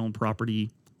because they own property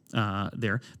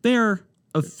there, they're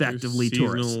effectively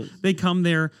tourists. They come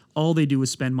there, all they do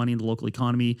is spend money in the local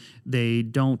economy. They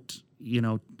don't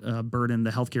burden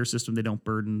the healthcare system. They don't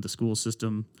burden the school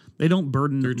system. They don't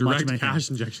burden. They're direct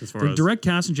cash injections for us. They're direct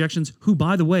cash injections who,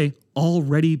 by the way,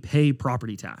 already pay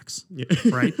property tax. Yeah.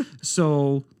 Right?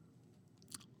 So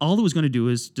all it was going to do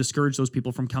is discourage those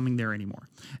people from coming there anymore.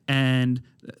 And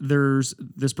there's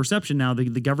this perception now, the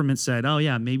government said, oh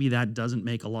yeah, maybe that doesn't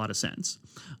make a lot of sense.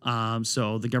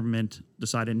 So the government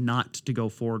decided not to go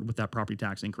forward with that property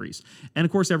tax increase. And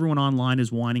of course, everyone online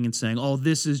is whining and saying, oh,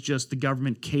 this is just the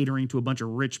government catering to a bunch of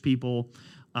rich people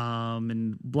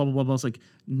and blah, blah, blah, blah. It's like,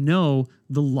 no,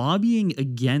 the lobbying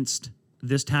against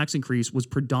this tax increase was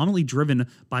predominantly driven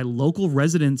by local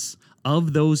residents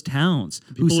of those towns.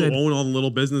 People who own all the little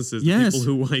businesses. Yes.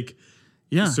 People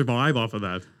who survive off of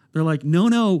that. They're like,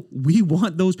 no, we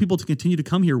want those people to continue to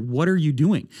come here. What are you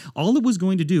doing? All it was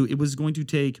going to do, it was going to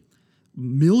take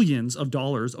millions of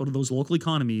dollars out of those local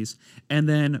economies and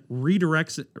then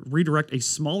redirect a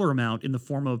smaller amount in the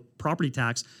form of property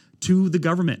tax to the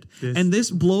government. And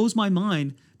this blows my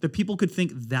mind that people could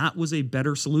think that was a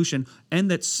better solution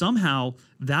and that somehow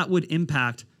that would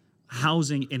impact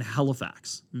housing in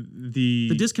Halifax.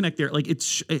 The disconnect there, like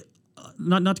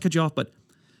not to cut you off, but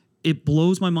it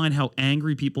blows my mind how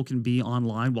angry people can be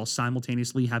online while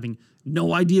simultaneously having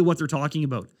no idea what they're talking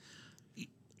about.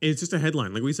 It's just a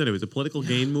headline. Like we said, it was a political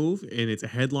gain move, and it's a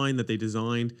headline that they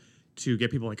designed to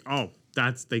get people like, oh,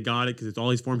 they got it because it's all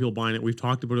these foreign people buying it. We've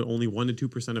talked about it. Only 1% to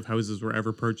 2% of houses were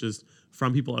ever purchased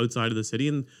from people outside of the city,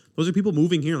 and those are people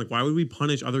moving here. Like, why would we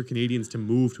punish other Canadians to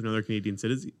move to another Canadian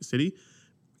city?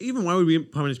 Even why would we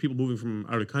punish people moving from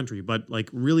out of country? But like,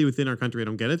 really within our country, I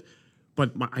don't get it.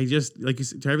 But I just like to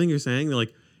everything you're saying, they're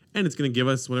like, and it's going to give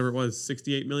us whatever it was,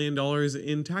 $68 million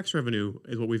in tax revenue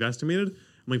is what we've estimated.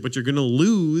 I'm like, but you're going to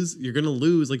lose,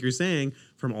 like you're saying,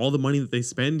 from all the money that they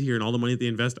spend here and all the money that they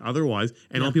invest otherwise,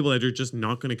 and all people that are just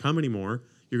not going to come anymore.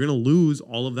 You're going to lose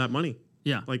all of that money.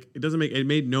 Yeah. Like, it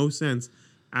made no sense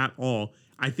at all.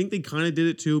 I think they kind of did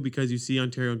it too because you see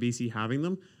Ontario and BC having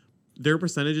them. Their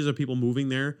percentages of people moving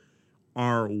there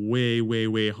are way, way,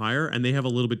 way higher, and they have a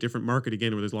little bit different market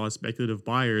again, where there's a lot of speculative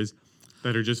buyers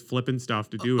that are just flipping stuff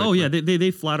to do it. Oh yeah,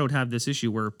 they flat out have this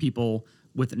issue where people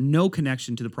with no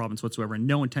connection to the province whatsoever and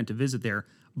no intent to visit there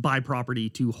buy property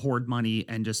to hoard money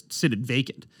and just sit it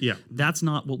vacant. Yeah, that's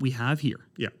not what we have here.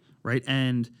 Yeah, right,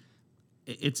 and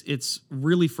it's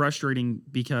really frustrating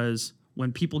because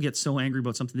when people get so angry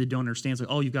about something they don't understand, it's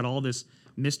like, oh, you've got all this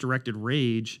misdirected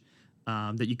rage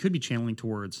that you could be channeling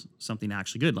towards something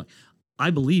actually good. Like, I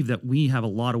believe that we have a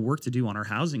lot of work to do on our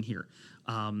housing here.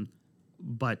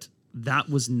 But that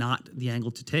was not the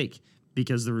angle to take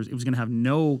because it was going to have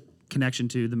no connection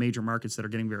to the major markets that are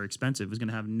getting very expensive. It was going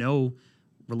to have no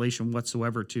relation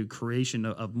whatsoever to creation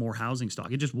of more housing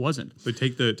stock. It just wasn't. But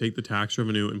take the tax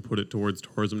revenue and put it towards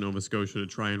tourism Nova Scotia to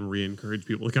try and re-encourage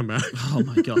people to come back. Oh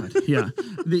my God. Yeah.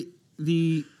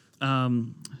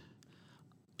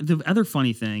 The other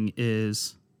funny thing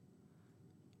is,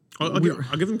 I'll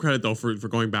give them credit though for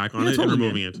going back on it and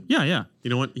removing it. Yeah, yeah.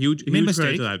 You know what? Huge mistake,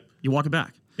 credit to that. You walk it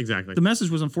back. Exactly. The message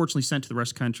was unfortunately sent to the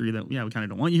rest of the country that, we kind of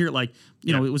don't want you here. Like,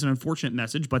 you know, it was an unfortunate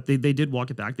message, but they did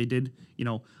walk it back. They did,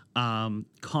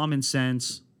 common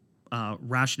sense,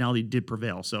 rationality did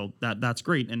prevail. So that's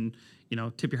great. And,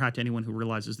 tip your hat to anyone who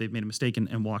realizes they've made a mistake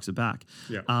and walks it back.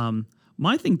 Yeah.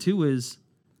 My thing too is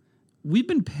we've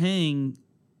been paying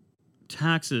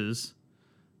taxes,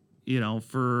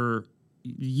 for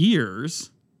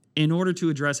years in order to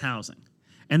address housing,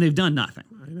 and they've done nothing.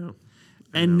 I know.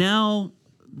 And now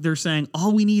they're saying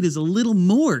all we need is a little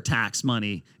more tax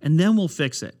money and then we'll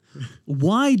fix it.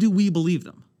 Why do we believe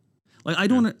them? Like, I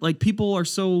don't like, people are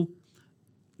so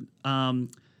the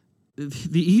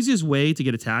easiest way to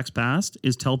get a tax passed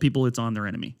is tell people it's on their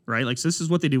enemy, right? Like, so this is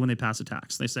what they do when they pass a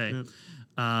tax. They say,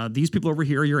 these people over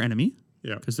here are your enemy.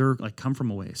 Yeah. Because they're like come from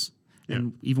a ways. Yeah.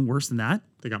 And even worse than that,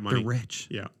 they got money. They're rich.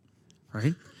 Yeah.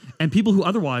 Right? And people who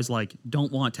otherwise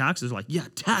don't want taxes are like, yeah,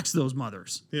 tax those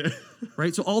mothers. Yeah.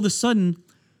 Right? So all of a sudden,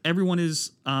 everyone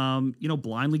is,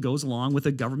 blindly goes along with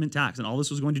a government tax. And all this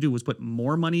was going to do was put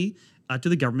more money to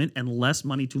the government and less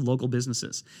money to local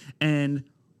businesses. And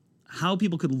how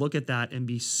people could look at that and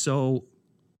be so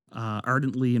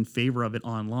ardently in favor of it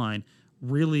online,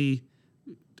 really,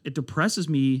 it depresses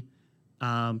me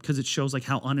because it shows like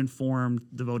how uninformed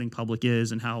the voting public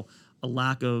is and how a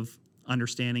lack of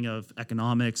understanding of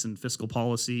economics and fiscal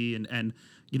policy and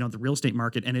the real estate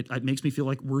market. And it makes me feel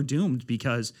like we're doomed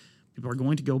because people are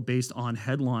going to go based on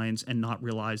headlines and not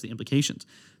realize the implications.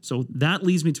 So that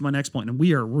leads me to my next point. And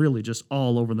we are really just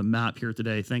all over the map here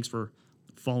today. Thanks for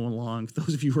following along.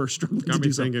 Those of you who are struggling to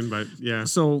do thinking, but yeah.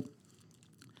 So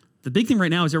the big thing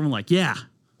right now is everyone like, yeah,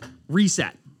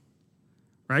 reset.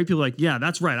 Right? People are like, yeah,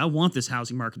 that's right. I want this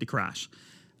housing market to crash.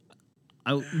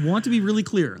 I want to be really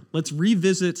clear. Let's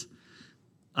revisit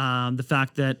the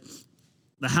fact that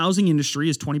the housing industry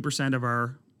is 20% of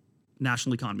our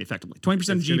national economy, effectively. 20%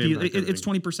 of GDP. It's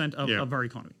 20% of our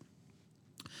economy.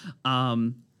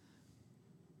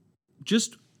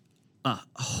 Just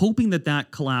hoping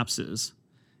that collapses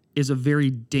is a very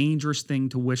dangerous thing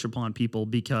to wish upon people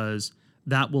because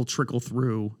that will trickle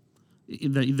through.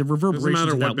 The reverberations doesn't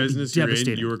matter of that what business will be you're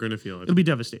devastating. in, you are going to feel it. It'll be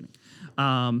devastating.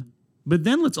 But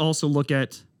then let's also look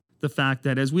at the fact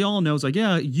that, as we all know, it's like,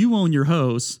 yeah, you own your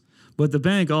house, but the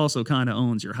bank also kind of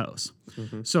owns your house.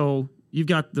 Mm-hmm. So you've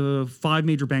got the 5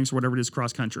 major banks or whatever it is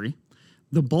across country.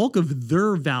 The bulk of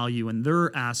their value and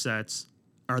their assets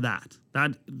are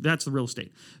that's the real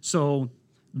estate. So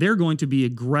they're going to be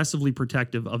aggressively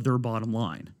protective of their bottom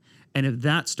line. And if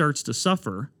that starts to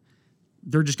suffer,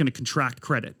 they're just going to contract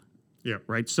credit. Yeah.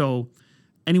 Right. So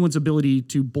anyone's ability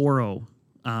to borrow,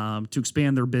 to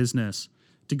expand their business,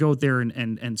 to go out there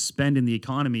and spend in the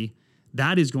economy,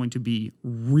 that is going to be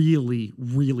really,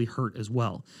 really hurt as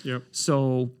well. Yep.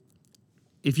 So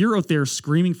if you're out there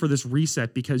screaming for this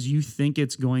reset because you think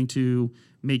it's going to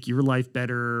make your life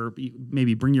better,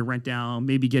 maybe bring your rent down,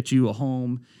 maybe get you a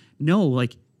home, no,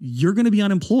 like you're going to be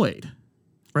unemployed.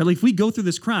 Right? Like if we go through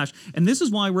this crash, and this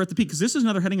is why we're at the peak, because this is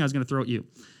another heading I was going to throw at you.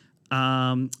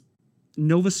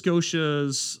 Nova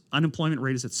Scotia's unemployment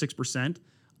rate is at 6%,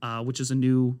 which is a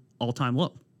new all-time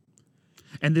low.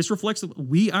 And this reflects that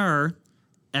we are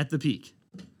at the peak.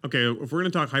 Okay, if we're going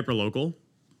to talk hyper-local,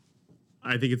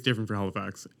 I think it's different for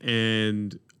Halifax.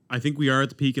 And I think we are at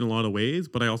the peak in a lot of ways,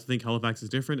 but I also think Halifax is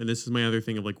different. And this is my other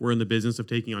thing of like, we're in the business of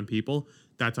taking on people.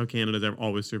 That's how Canada's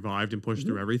always survived and pushed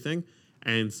through everything.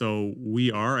 And so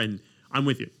we are, and I'm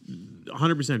with you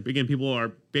 100%. Again, people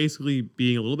are basically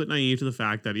being a little bit naive to the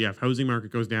fact that, if housing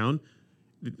market goes down,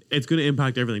 it's going to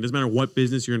impact everything. It doesn't matter what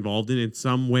business you're involved in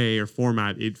some way or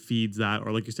format, it feeds that.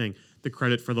 Or like you're saying, the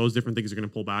credit for those different things are going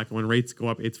to pull back. And when rates go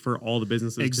up, it's for all the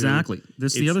businesses. Exactly. Too.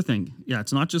 This is the other thing. Yeah,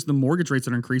 it's not just the mortgage rates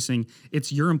that are increasing.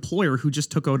 It's your employer who just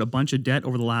took out a bunch of debt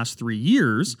over the last 3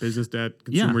 years. Business debt,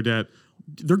 consumer debt.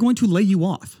 They're going to lay you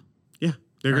off. Yeah.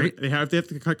 They're right? they have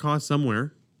to cut costs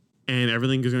somewhere. And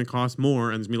everything is going to cost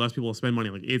more, and there's going to be less people to spend money.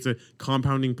 Like it's a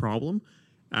compounding problem.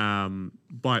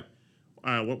 But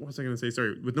what was I going to say?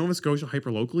 Sorry, with Nova Scotia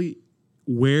hyper-locally,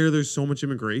 where there's so much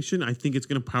immigration, I think it's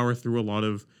going to power through a lot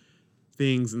of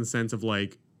things in the sense of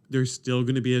like there's still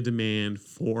going to be a demand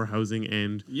for housing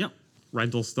and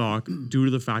rental stock due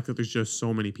to the fact that there's just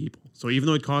so many people. So even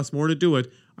though it costs more to do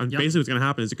it, basically what's going to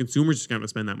happen is the consumer's just going to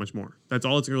spend that much more. That's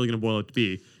all it's really going to boil out to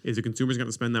be, is the consumer's going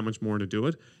to spend that much more to do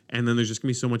it. And then there's just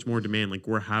going to be so much more demand. Like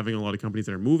we're having a lot of companies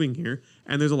that are moving here,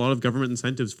 and there's a lot of government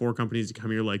incentives for companies to come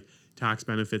here, like tax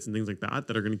benefits and things like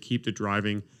that are going to keep to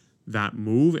driving that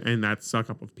move and that suck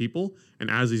up of people. And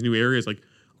as these new areas, like,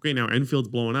 okay, now Enfield's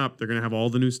blowing up, they're going to have all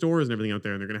the new stores and everything out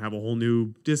there, and they're going to have a whole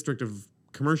new district of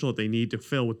commercial that they need to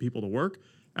fill with people to work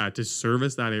to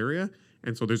service that area.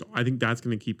 And so I think that's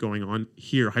going to keep going on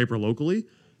here hyper locally,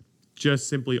 just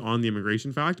simply on the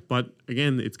immigration fact. But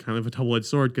again, it's kind of a double-edged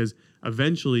sword because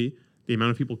eventually the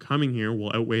amount of people coming here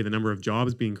will outweigh the number of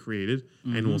jobs being created,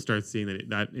 and we'll start seeing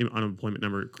that unemployment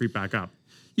number creep back up.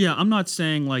 Yeah, I'm not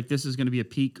saying like this is going to be a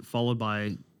peak followed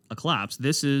by a collapse.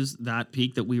 This is that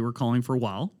peak that we were calling for a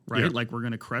while, right? Yeah. Like we're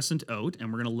going to crescent out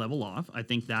and we're going to level off. I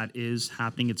think that is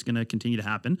happening. It's going to continue to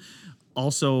happen.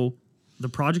 Also, the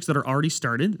projects that are already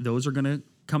started, those are going to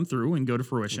come through and go to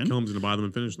fruition. Kill them to buy them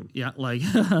and finish them. Yeah, like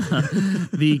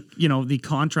the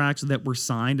contracts that were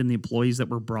signed and the employees that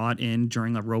were brought in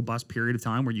during a robust period of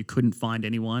time where you couldn't find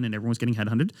anyone and everyone's getting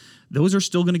headhunted, those are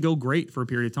still going to go great for a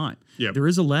period of time. Yep. There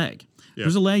is a lag. Yep.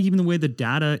 There's a lag even the way the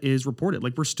data is reported.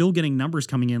 Like we're still getting numbers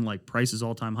coming in like prices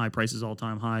all-time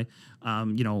high,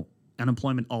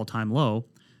 unemployment all-time low.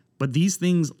 But these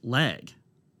things lag.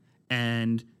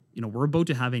 And, we're about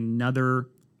to have another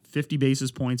 50 basis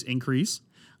points increase,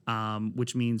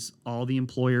 which means all the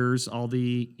employers, all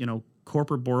the,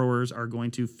 corporate borrowers are going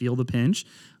to feel the pinch.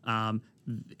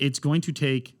 It's going to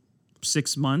take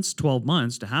 6 months, 12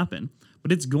 months to happen.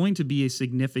 but it's going to be a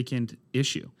significant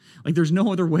issue. Like there's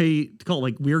no other way to call it.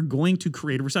 Like we're going to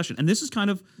create a recession. And this is kind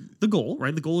of the goal,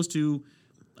 right? The goal is to,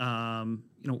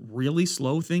 really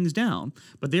slow things down,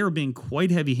 but they are being quite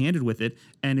heavy-handed with it.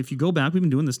 And if you go back, we've been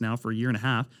doing this now for a year and a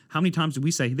half. How many times did we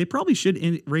say they probably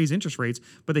should raise interest rates,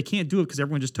 but they can't do it because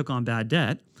everyone just took on bad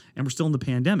debt and we're still in the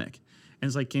pandemic. And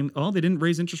it's like, they didn't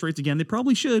raise interest rates again. They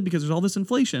probably should because there's all this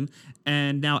inflation.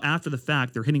 And now after the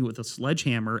fact, they're hitting it with a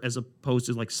sledgehammer as opposed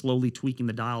to like slowly tweaking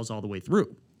the dials all the way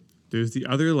through. There's the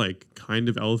other like kind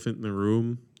of elephant in the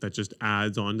room that just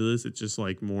adds onto this. It's just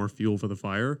like more fuel for the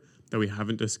fire that we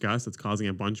haven't discussed. It's causing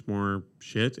a bunch more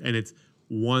shit. And it's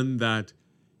one that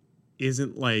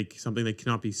isn't like something that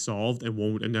cannot be solved and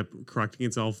won't end up correcting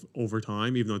itself over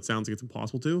time, even though it sounds like it's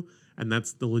impossible to. And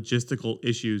that's the logistical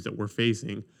issues that we're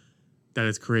facing that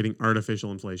is creating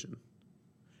artificial inflation.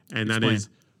 And Explain.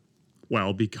 That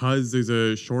is, because there's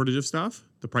a shortage of stuff,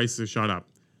 the prices are shot up.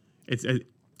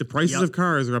 The prices of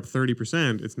cars are up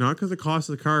 30%. It's not because the cost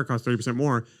of the car costs 30%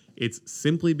 more. It's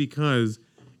simply because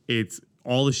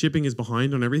all the shipping is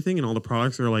behind on everything and all the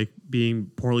products are like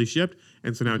being poorly shipped.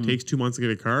 And so now it takes 2 months to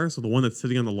get a car. So the one that's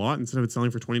sitting on the lot, instead of it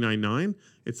selling for $29,900,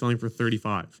 it's selling for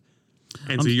 $35,000.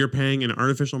 And so you're paying an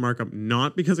artificial markup,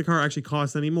 not because the car actually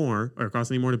costs any more or costs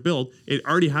any more to build. It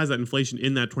already has that inflation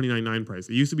in that $29,900 price.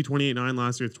 It used to be $28,900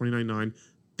 last year. It's $29,900.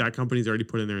 That company's already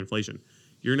put in their inflation.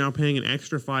 You're now paying an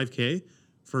extra $5,000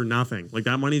 for nothing. Like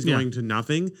that money's going to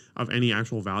nothing of any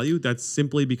actual value. That's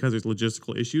simply because there's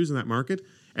logistical issues in that market.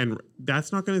 And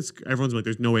that's not going to, everyone's like,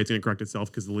 there's no way it's going to correct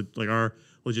itself because like our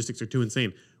logistics are too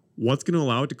insane. What's going to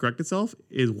allow it to correct itself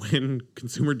is when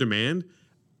consumer demand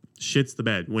shits the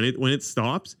bed. When it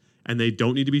stops and they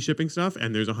don't need to be shipping stuff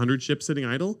and there's 100 ships sitting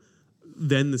idle,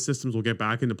 then the systems will get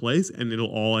back into place and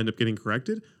it'll all end up getting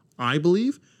corrected, I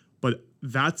believe. But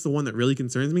that's the one that really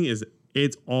concerns me is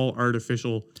it's all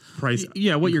artificial price.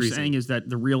 Yeah, what increasing. You're saying is that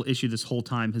the real issue this whole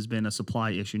time has been a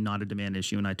supply issue, not a demand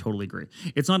issue, and I totally agree.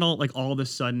 It's not all of a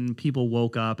sudden people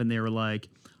woke up and they were like,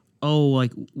 oh,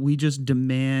 like we just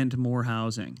demand more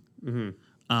housing.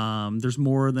 Mm-hmm. There's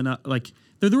more than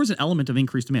there was an element of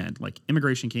increased demand. Like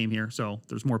immigration came here, so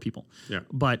there's more people. Yeah.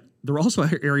 But there were also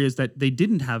areas that they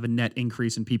didn't have a net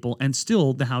increase in people, and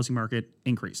still the housing market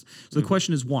increased. So the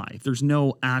question is why? If there's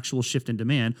no actual shift in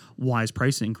demand, why is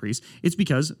price increase? It's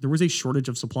because there was a shortage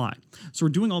of supply. So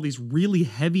we're doing all these really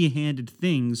heavy-handed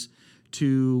things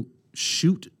to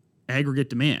shoot aggregate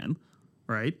demand,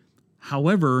 right?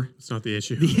 However, it's not the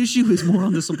issue. The issue is more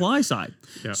on the supply side.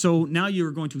 Yeah. So now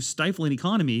you're going to stifle an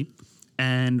economy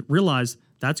and realize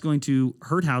that's going to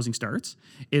hurt housing starts.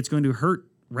 It's going to hurt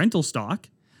rental stock.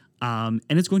 And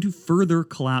it's going to further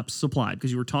collapse supply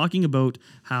because you were talking about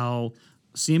how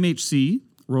CMHC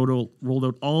rolled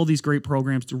out all these great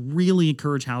programs to really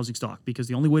encourage housing stock because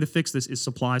the only way to fix this is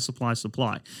supply, supply,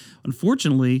 supply.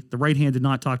 Unfortunately, the right hand did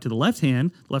not talk to the left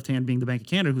hand being the Bank of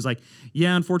Canada, who's like,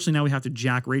 yeah, unfortunately, now we have to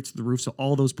jack rates to the roof. So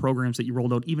all those programs that you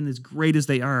rolled out, even as great as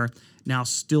they are, now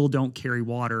still don't carry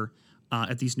water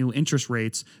at these new interest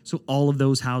rates. So all of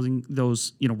those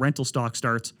rental stock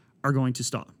starts are going to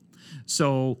stop.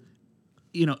 So,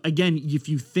 again, if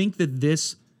you think that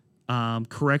this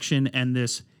correction and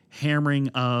this hammering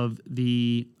of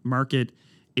the market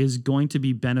is going to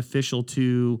be beneficial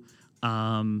to,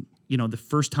 the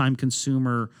first-time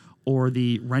consumer or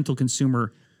the rental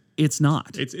consumer, it's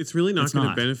not. It's really not going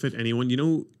to benefit anyone.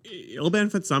 It'll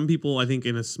benefit some people, I think,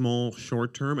 in a small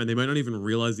short term, and they might not even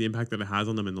realize the impact that it has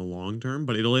on them in the long term.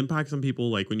 But it'll impact some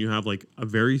people, like when you have like a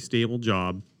very stable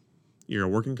job, you're a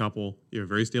working couple, you have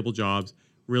very stable jobs.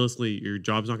 Realistically, your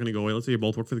job's not going to go away. Let's say you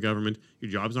both work for the government.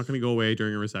 Your job's not going to go away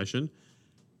during a recession.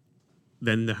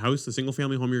 Then the single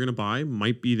family home you're going to buy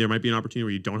there might be an opportunity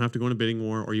where you don't have to go in a bidding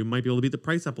war, or you might be able to beat the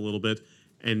price up a little bit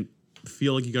and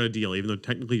feel like you got a deal, even though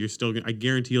technically you're still, I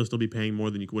guarantee you'll still be paying more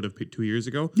than you would have paid 2 years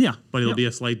ago. Yeah. But it'll be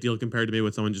a slight deal compared to maybe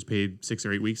what someone just paid 6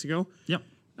 or 8 weeks ago. Yep.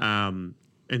 And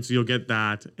so you'll get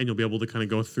that and you'll be able to kind of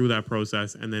go through that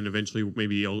process, and then eventually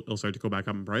maybe it'll start to go back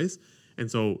up in price. And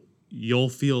so you'll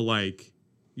feel like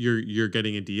you're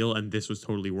getting a deal and this was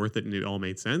totally worth it and it all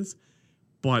made sense.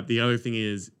 But the other thing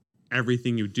is,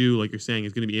 everything you do, like you're saying,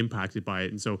 is going to be impacted by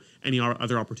it. And so any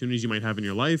other opportunities you might have in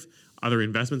your life, other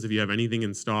investments, if you have anything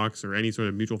in stocks or any sort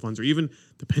of mutual funds, or even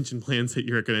the pension plans that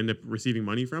you're going to end up receiving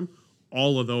money from,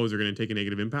 all of those are going to take a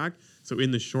negative impact. So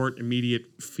in the short,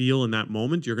 immediate feel in that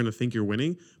moment, you're going to think you're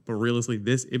winning. But realistically,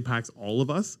 this impacts all of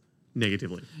us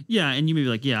negatively. Yeah, and you may be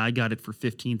like, yeah, I got it for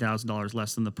 $15,000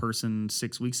 less than the person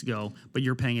 6 weeks ago, but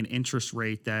you're paying an interest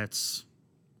rate that's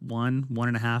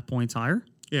 1.5 points higher.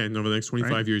 Yeah, and over the next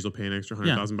 25 years, you'll pay an extra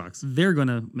 $100,000 bucks. They're going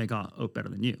to make out better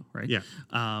than you, right? Yeah.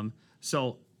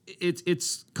 So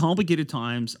it's complicated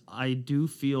times. I do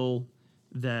feel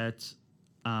that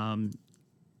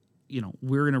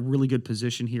we're in a really good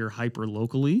position here hyper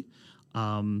locally.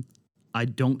 I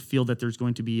don't feel that there's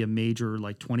going to be a major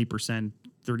like 20%,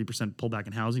 30% pullback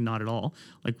in housing, not at all.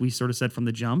 Like we sort of said from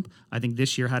the jump, I think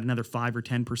this year had another 5 or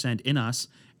 10% in us,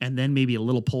 and then maybe a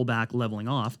little pullback leveling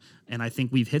off. And I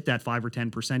think we've hit that 5 or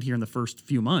 10% here in the first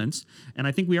few months, and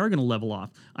I think we are going to level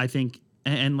off. I think,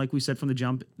 and like we said from the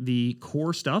jump, the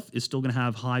core stuff is still going to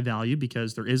have high value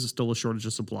because there is still a shortage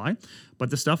of supply. But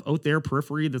the stuff out there,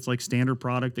 periphery, that's like standard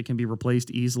product that can be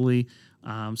replaced easily,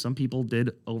 some people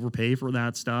did overpay for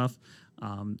that stuff.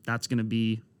 That's going to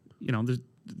be,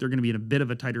 they're going to be in a bit of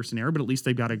a tighter scenario, but at least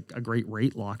they've got a great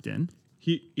rate locked in.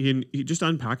 He just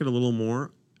unpack it a little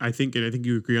more. I think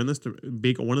you agree on this.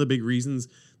 One of the big reasons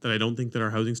that I don't think that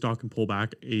our housing stock can pull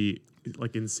back a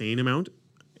insane amount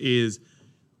is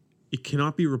it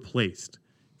cannot be replaced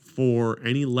for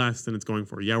any less than it's going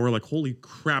for. Yeah, we're like, holy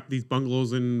crap, these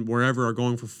bungalows in wherever are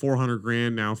going for 400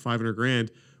 grand now, 500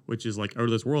 grand, which is like out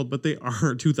of this world, but they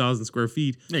are 2,000 square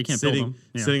feet. Yeah, you can't build them.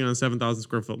 Yeah. Sitting on a 7,000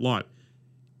 square foot lot.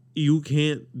 You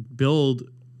can't build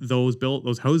those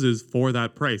houses for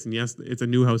that price. And yes, it's a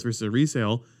new house versus a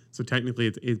resale, so technically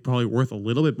it's probably worth a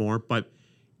little bit more, but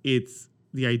it's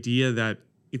the idea that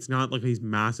it's not like these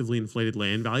massively inflated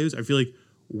land values. I feel like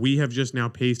we have just now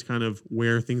paced kind of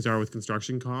where things are with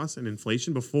construction costs and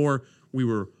inflation. Before, we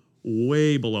were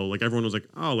way below. Like everyone was like,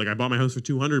 oh, like I bought my house for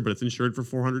 200, but it's insured for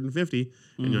 450.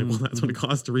 And you're like, well, that's what it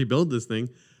costs to rebuild this thing.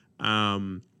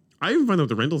 I even find out with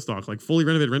the rental stock, like fully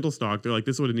renovated rental stock, they're like,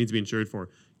 this is what it needs to be insured for.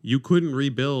 You couldn't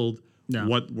rebuild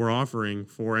what we're offering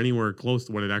for anywhere close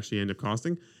to what it actually ended up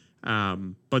costing.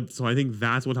 But so I think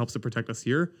that's what helps to protect us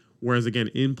here. Whereas again,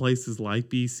 in places like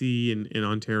BC and in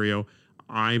Ontario,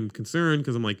 I'm concerned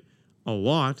because I'm like, a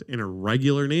lot in a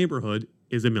regular neighborhood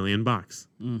is $1 million.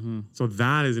 Mm-hmm. So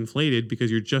that is inflated because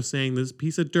you're just saying this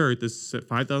piece of dirt, this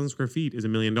 5,000 square feet is $1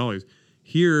 million.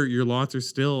 Here, your lots are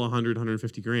still 100,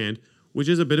 150 grand, which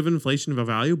is a bit of inflation of a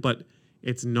value, but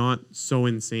it's not so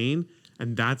insane.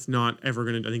 And that's not ever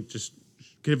going to, I think, just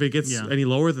if it gets any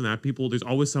lower than that, there's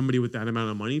always somebody with that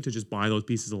amount of money to just buy those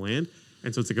pieces of land.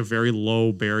 And so it's like a very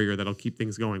low barrier that'll keep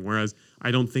things going. Whereas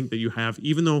I don't think that you have,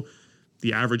 even though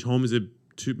the average home is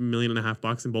 $2.5 million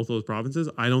in both of those provinces,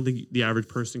 I don't think the average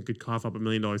person could cough up $1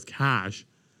 million cash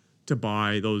to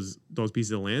buy those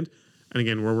pieces of land. And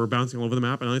again, where we're bouncing all over the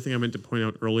map, another thing I meant to point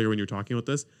out earlier when you were talking about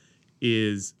this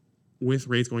is with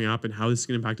rates going up and how this is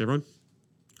going to impact everyone.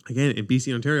 Again, in BC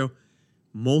and Ontario,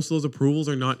 most of those approvals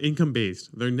are not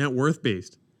income-based. They're net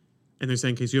worth-based. And they're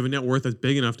saying, okay, so you have a net worth that's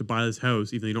big enough to buy this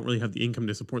house, even though you don't really have the income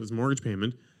to support this mortgage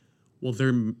payment. Well,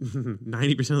 they're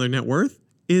 90% of their net worth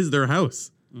is their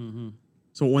house. Mm-hmm.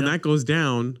 So when that goes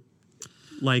down,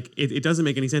 like it doesn't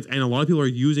make any sense. And a lot of people are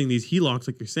using these HELOCs,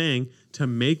 like you're saying, to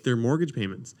make their mortgage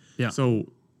payments. Yeah.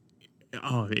 So,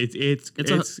 it's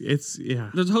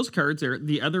There's a host of cards there.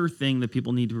 The other thing that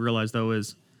people need to realize though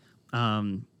is,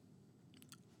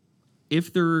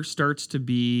 if there starts to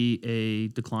be a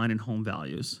decline in home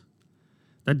values,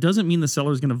 that doesn't mean the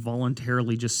seller is going to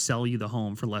voluntarily just sell you the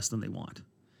home for less than they want. You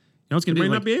know, it's going to be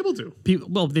not be able to.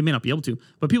 They may not be able to,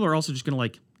 but people are also just going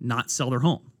to not sell their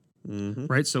home,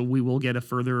 right? So we will get a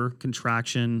further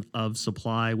contraction of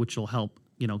supply, which will help,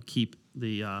 keep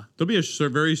the. There'll be a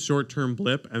very short-term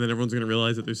blip, and then everyone's going to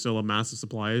realize that there's still a massive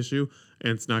supply issue,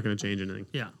 and it's not going to change anything.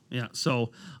 Yeah.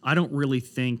 So I don't really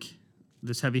think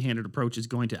this heavy-handed approach is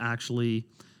going to actually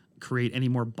create any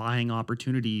more buying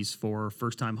opportunities for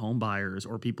first-time home buyers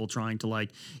or people trying to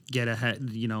get ahead,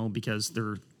 because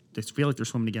they feel like they're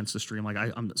swimming against the stream.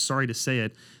 I'm sorry to say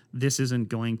it, this isn't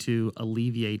going to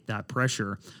alleviate that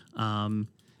pressure. One,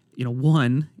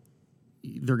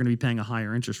 they're going to be paying a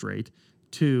higher interest rate.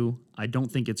 Two, I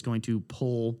don't think it's going to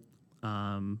pull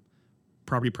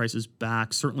property prices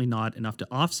back, certainly not enough to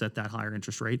offset that higher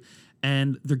interest rate.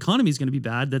 And the economy is going to be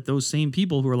bad that those same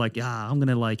people who are like, I'm going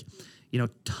to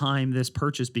time this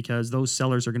purchase because those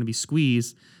sellers are going to be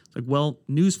squeezed. It's like, well,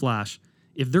 newsflash.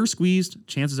 If they're squeezed,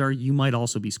 chances are you might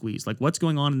also be squeezed. Like, what's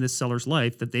going on in this seller's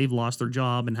life that they've lost their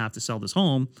job and have to sell this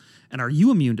home? And are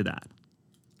you immune to that?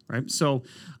 Right? So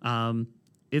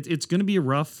it's going to be a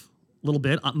rough little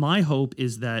bit. My hope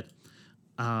is that,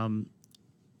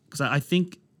 because I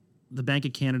think the Bank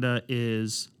of Canada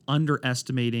is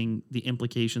underestimating the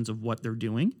implications of what they're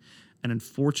doing. And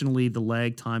unfortunately, the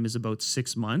lag time is about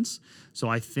 6 months. So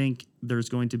I think there's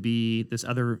going to be this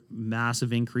other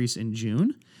massive increase in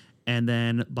June. And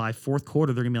then by fourth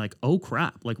quarter, they're going to be like, oh,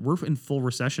 crap, we're in full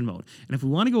recession mode. And if we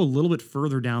want to go a little bit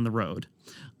further down the road,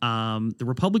 the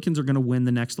Republicans are going to win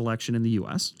the next election in the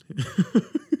U.S.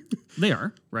 They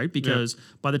are, right? Because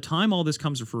by the time all this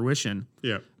comes to fruition,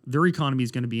 their economy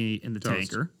is going to be in the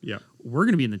tanker. Yeah. We're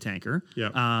going to be in the tanker. Yeah.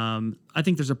 I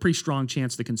think there's a pretty strong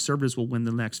chance the Conservatives will win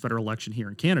the next federal election here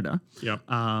in Canada. Yeah.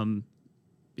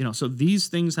 So these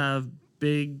things have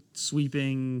big,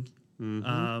 sweeping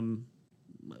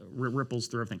ripples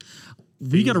through everything.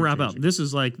 We got to wrap up. This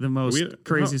is like the most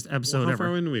craziest episode ever. How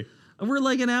far into we? We're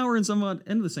like an hour and somewhat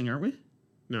into this thing, aren't we?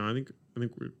 No, I think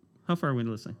we're. How far are we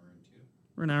into this thing?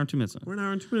 We're an hour and 2 minutes in. We're an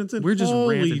hour and 2 minutes in. We're just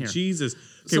ranting Holy here. Jesus.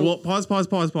 Okay, well, pause.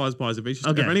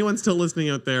 If anyone's still listening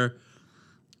out there,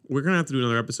 we're going to have to do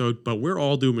another episode, but we're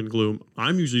all doom and gloom.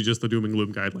 I'm usually just the doom and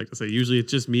gloom guy, I'd like to say. Usually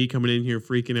it's just me coming in here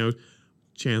freaking out.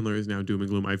 Chandler is now doom and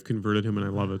gloom. I've converted him and I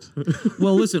love it.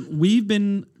 Well, listen, we've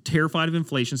been terrified of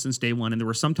inflation since day one, and there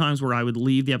were some times where I would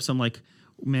leave the episode like,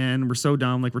 man, we're so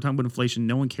dumb. Like, we're talking about inflation.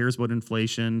 No one cares about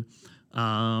inflation.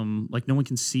 Like, no one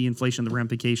can see inflation, the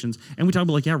ramifications. And we talk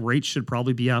about, like, yeah, rates should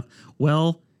probably be up.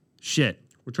 Well, shit.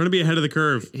 We're trying to be ahead of the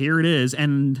curve. Here it is.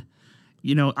 And,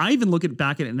 I even look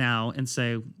back at it now and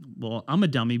say, well, I'm a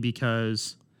dummy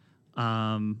because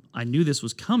I knew this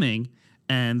was coming.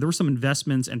 And there were some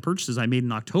investments and purchases I made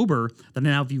in October that I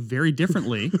now view very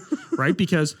differently, right?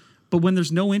 But when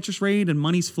there's no interest rate and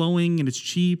money's flowing and it's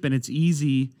cheap and it's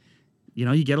easy,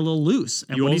 you get a little loose.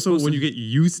 And you also, when you get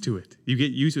used to it,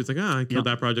 it's like, I killed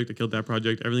that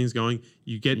project, everything's going.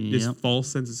 You get this false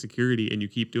sense of security and you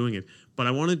keep doing it. But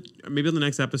I want to, maybe on the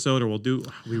next episode, I'm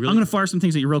going to fire some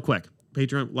things at you real quick.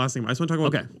 Patreon, last thing, I just want to talk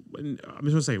about, I'm just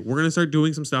going to say, we're going to start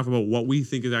doing some stuff about what we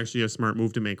think is actually a smart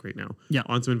move to make right now. Yeah.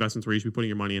 On some investments where you should be putting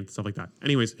your money in, stuff like that.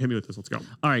 Anyways, hit me with this. Let's go.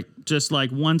 All right. Just like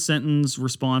one sentence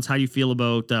response. How do you feel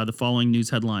about the following news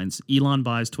headlines? Elon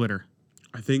buys Twitter.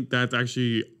 I think that's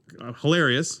actually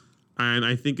hilarious. And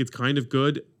I think it's kind of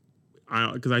good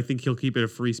because I think he'll keep it a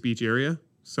free speech area.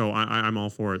 So I'm all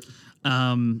for it.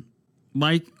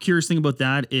 My curious thing about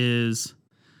that is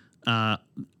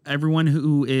everyone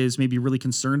who is maybe really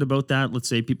concerned about that, let's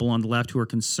say people on the left who are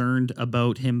concerned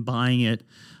about him buying it,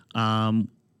 and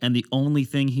the only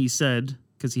thing he said,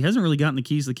 because he hasn't really gotten the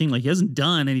keys to the king, like he hasn't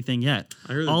done anything yet.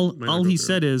 All he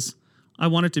said is, I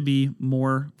want it to be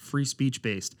more free speech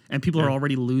based, and people are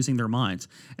already losing their minds.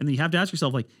 And then you have to ask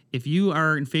yourself, like, if you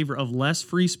are in favor of less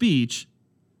free speech,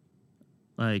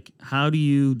 like, how do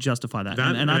you justify that?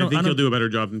 I think he'll do a better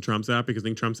job than Trump's app, because I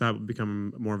think Trump's app will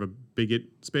become more of a bigot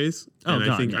space.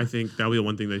 I think that'll be the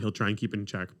one thing that he'll try and keep in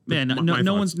check. Man,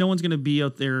 no one's going to be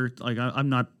out there. Like, I'm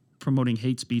not promoting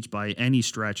hate speech by any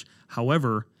stretch.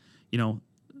 However,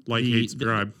 hate,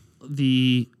 subscribe.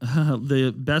 The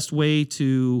best way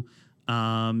to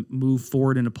move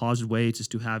forward in a positive way is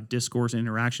just to have discourse and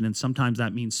interaction, and sometimes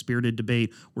that means spirited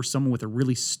debate, where someone with a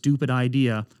really stupid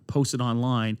idea posts it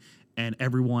online and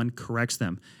everyone corrects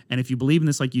them. And if you believe in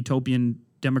this like utopian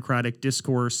democratic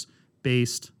discourse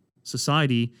based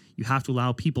society, you have to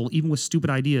allow people, even with stupid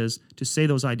ideas, to say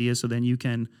those ideas so then you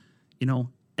can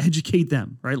educate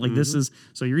them, right? Like this is,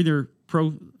 so you're either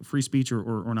pro free speech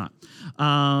or not.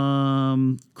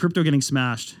 Crypto getting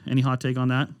smashed. Any hot take on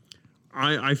that?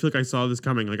 I feel like I saw this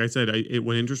coming. Like I said,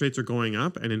 when interest rates are going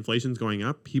up and inflation's going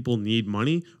up, people need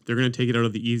money. They're going to take it out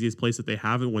of the easiest place that they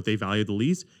have and what they value the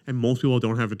least. And most people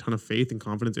don't have a ton of faith and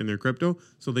confidence in their crypto,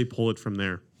 so they pull it from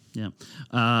there. Yeah.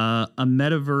 A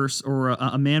metaverse or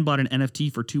a man bought an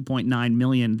NFT for $2.9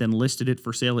 million, then listed it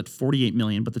for sale at $48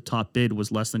 million, but the top bid was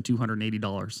less than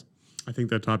 $280. I think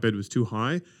that top bid was too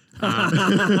high. No,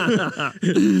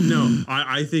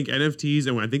 I think NFTs,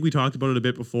 and I think we talked about it a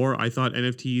bit before. I thought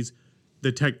NFTs,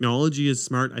 the technology is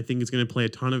smart. I think it's going to play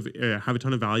have a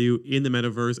ton of value in the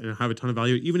metaverse and have a ton of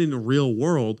value even in the real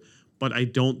world. But I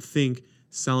don't think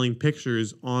selling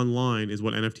pictures online is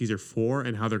what NFTs are for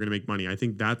and how they're going to make money. I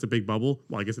think that's a big bubble.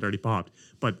 Well, I guess it already popped,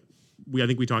 but I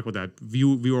think we talked about that.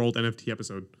 View our old NFT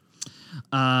episode.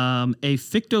 A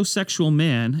fictosexual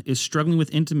man is struggling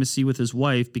with intimacy with his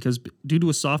wife because due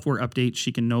to a software update,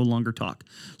 she can no longer talk.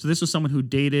 So this was someone who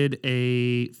dated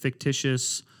a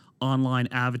fictitious online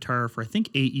avatar for, I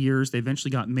think, 8 years. They eventually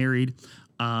got married,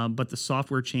 but the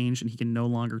software changed and he can no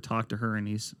longer talk to her, and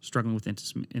he's struggling with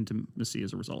intimacy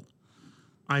as a result.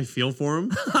 I feel for him.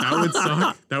 That would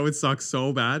suck. That would suck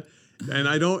so bad. And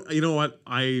I don't, you know what?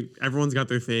 Everyone's got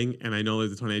their thing, and I know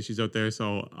there's a ton of issues out there,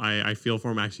 so I feel for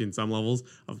him actually in some levels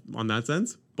on that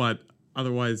sense. But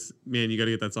otherwise, man, you got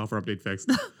to get that software update fixed.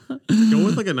 Go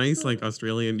with like a nice like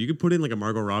Australian. You could put in like a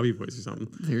Margot Robbie voice or something.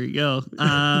 There you go.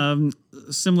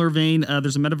 Similar vein,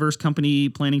 there's a metaverse company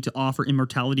planning to offer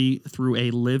immortality through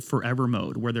a live forever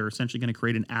mode, where they're essentially going to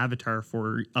create an avatar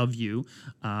of you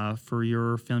for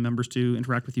your family members to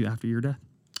interact with you after your death.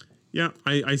 Yeah,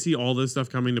 I see all this stuff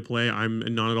coming to play. I'm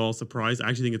not at all surprised. I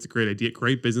actually think it's a great idea,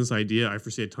 great business idea. I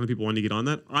foresee a ton of people wanting to get on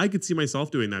that. I could see myself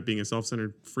doing that, being a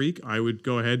self-centered freak. I would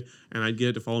go ahead and I'd get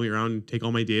it to follow me around and take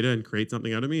all my data and create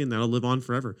something out of me, and that'll live on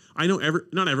forever. I know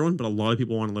not everyone, but a lot of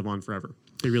people want to live on forever.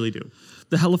 They really do.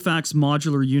 The Halifax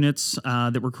modular units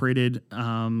that were created,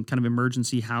 kind of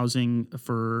emergency housing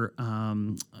for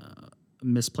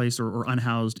misplaced or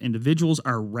unhoused individuals,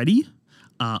 are ready.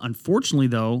 Unfortunately,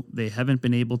 though, they haven't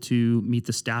been able to meet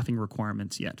the staffing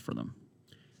requirements yet for them.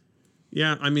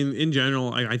 Yeah, I mean, in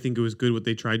general, I think it was good what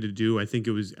they tried to do. I think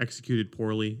it was executed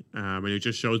poorly, and it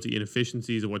just shows the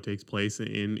inefficiencies of what takes place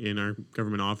in our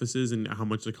government offices and how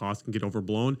much the cost can get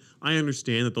overblown. I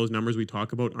understand that those numbers we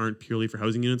talk about aren't purely for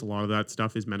housing units. A lot of that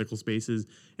stuff is medical spaces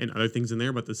and other things in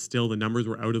there, but still the numbers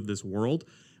were out of this world.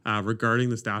 Regarding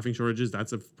the staffing shortages,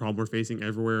 that's a problem we're facing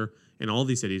everywhere in all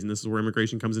these cities, and this is where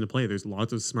immigration comes into play. There's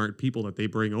lots of smart people that they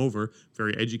bring over,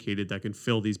 very educated, that can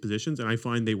fill these positions, and I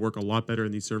find they work a lot better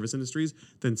in these service industries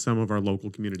than some of our local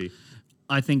community.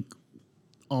 I think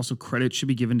also credit should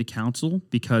be given to council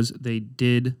because they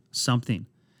did something.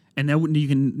 And now you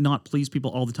can not please people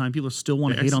all the time. People still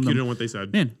want to hate on them. On what they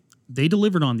said. Man, they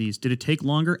delivered on these. Did it take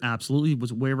longer? Absolutely.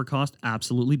 Was it way over cost?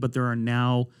 Absolutely. But there are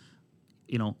now,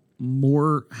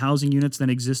 more housing units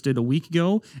than existed a week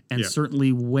ago, and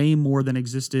certainly way more than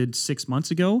existed 6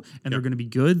 months ago. And they're going to be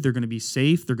good. They're going to be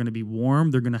safe. They're going to be warm.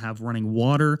 They're going to have running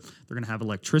water. They're going to have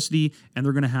electricity, and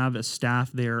they're going to have a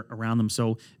staff there around them.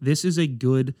 So this is a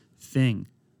good thing.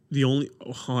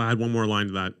 I'll add one more line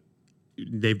to that.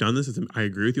 They've done this. I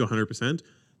agree with you 100%.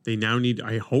 They now need,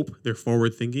 I hope they're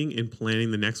forward thinking and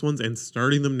planning the next ones and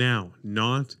starting them now,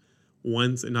 not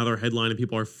once another headline and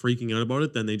people are freaking out about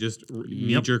it, then they just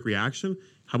knee-jerk reaction.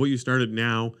 How about you start it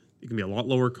now? It can be a lot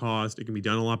lower cost. It can be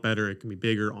done a lot better. It can be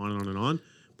bigger, on and on and on.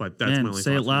 But that's my only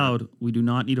say it thoughts on loud. that. We do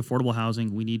not need affordable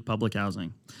housing. We need public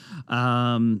housing.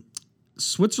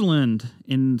 Switzerland.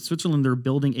 In Switzerland, they're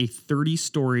building a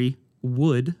 30-story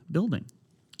wood building.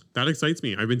 That excites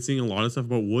me. I've been seeing a lot of stuff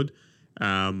about wood.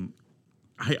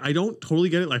 I don't totally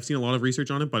get it. I've seen a lot of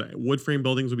research on it, but wood frame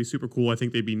buildings would be super cool. I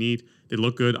think they'd be neat. They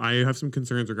look good. I have some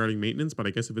concerns regarding maintenance, but I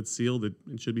guess if it's sealed, it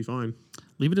should be fine.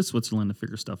 Leave it to Switzerland to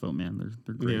figure stuff out, man.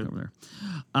 They're great over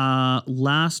there.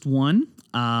 Last one.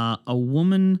 A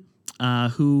woman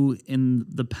who in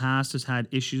the past has had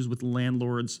issues with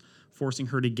landlords forcing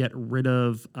her to get rid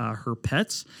of her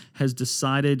pets has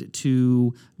decided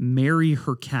to marry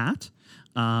her cat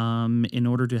in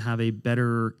order to have a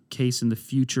better case in the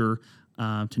future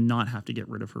to not have to get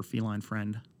rid of her feline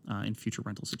friend in future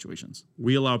rental situations.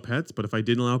 We allow pets, but if I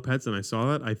didn't allow pets and I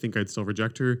saw that, I think I'd still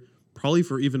reject her, probably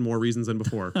for even more reasons than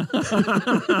before.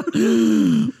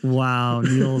 Wow,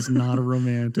 Neil's not a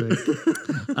romantic.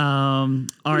 All right.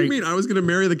 What do you mean? I was going to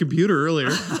marry the computer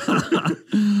earlier.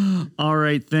 All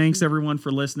right. Thanks, everyone,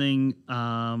 for listening.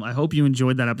 I hope you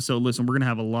enjoyed that episode. Listen, we're going to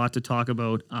have a lot to talk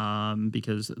about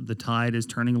because the tide is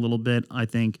turning a little bit. I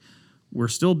think we're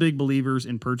still big believers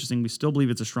in purchasing. We still believe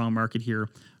it's a strong market here,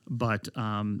 but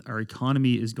our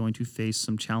economy is going to face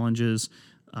some challenges,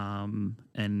 and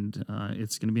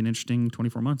it's going to be an interesting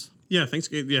 24 months. Yeah, thanks.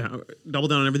 Yeah, double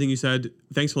down on everything you said.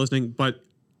 Thanks for listening. But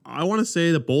I want to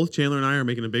say that both Chandler and I are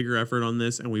making a bigger effort on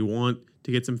this, and we want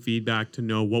to get some feedback to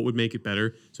know what would make it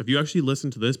better. So if you actually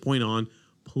listen to this point on,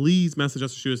 please message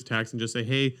us or shoot us a text and just say,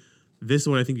 hey, this is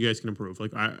what I think you guys can improve.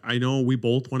 Like, I know we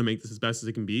both want to make this as best as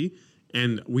it can be,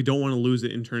 and we don't want to lose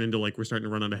it and turn into like we're starting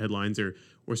to run out of headlines or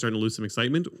we're starting to lose some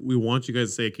excitement. We want you guys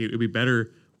to say, okay, it'd be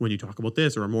better when you talk about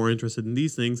this or are more interested in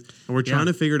these things. And we're trying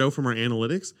to figure it out from our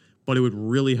analytics, but it would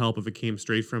really help if it came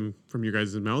straight from your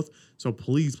guys' mouth. So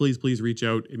please, please, please reach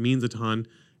out. It means a ton.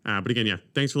 But again,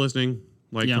 thanks for listening.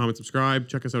 Like, comment, subscribe.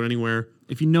 Check us out anywhere.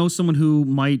 If you know someone who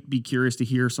might be curious to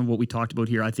hear some of what we talked about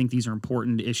here, I think these are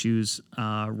important issues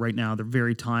right now. They're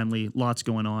very timely. Lots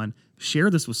going on. Share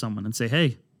this with someone and say,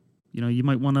 hey, you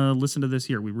might want to listen to this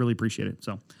here. We really appreciate it.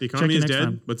 So the economy is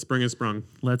dead, but spring has sprung.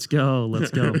 Let's go.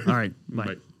 Let's go. All right.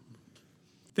 Bye.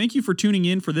 Thank you for tuning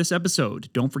in for this episode.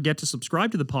 Don't forget to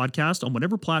subscribe to the podcast on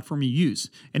whatever platform you use.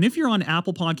 And if you're on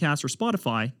Apple Podcasts or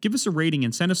Spotify, give us a rating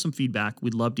and send us some feedback.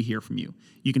 We'd love to hear from you.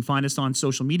 You can find us on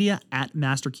social media at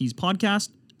Master Keys Podcast.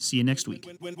 See you next week.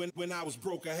 When I was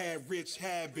broke, I had rich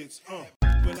habits.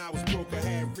 When I was broke, I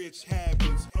had rich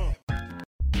habits.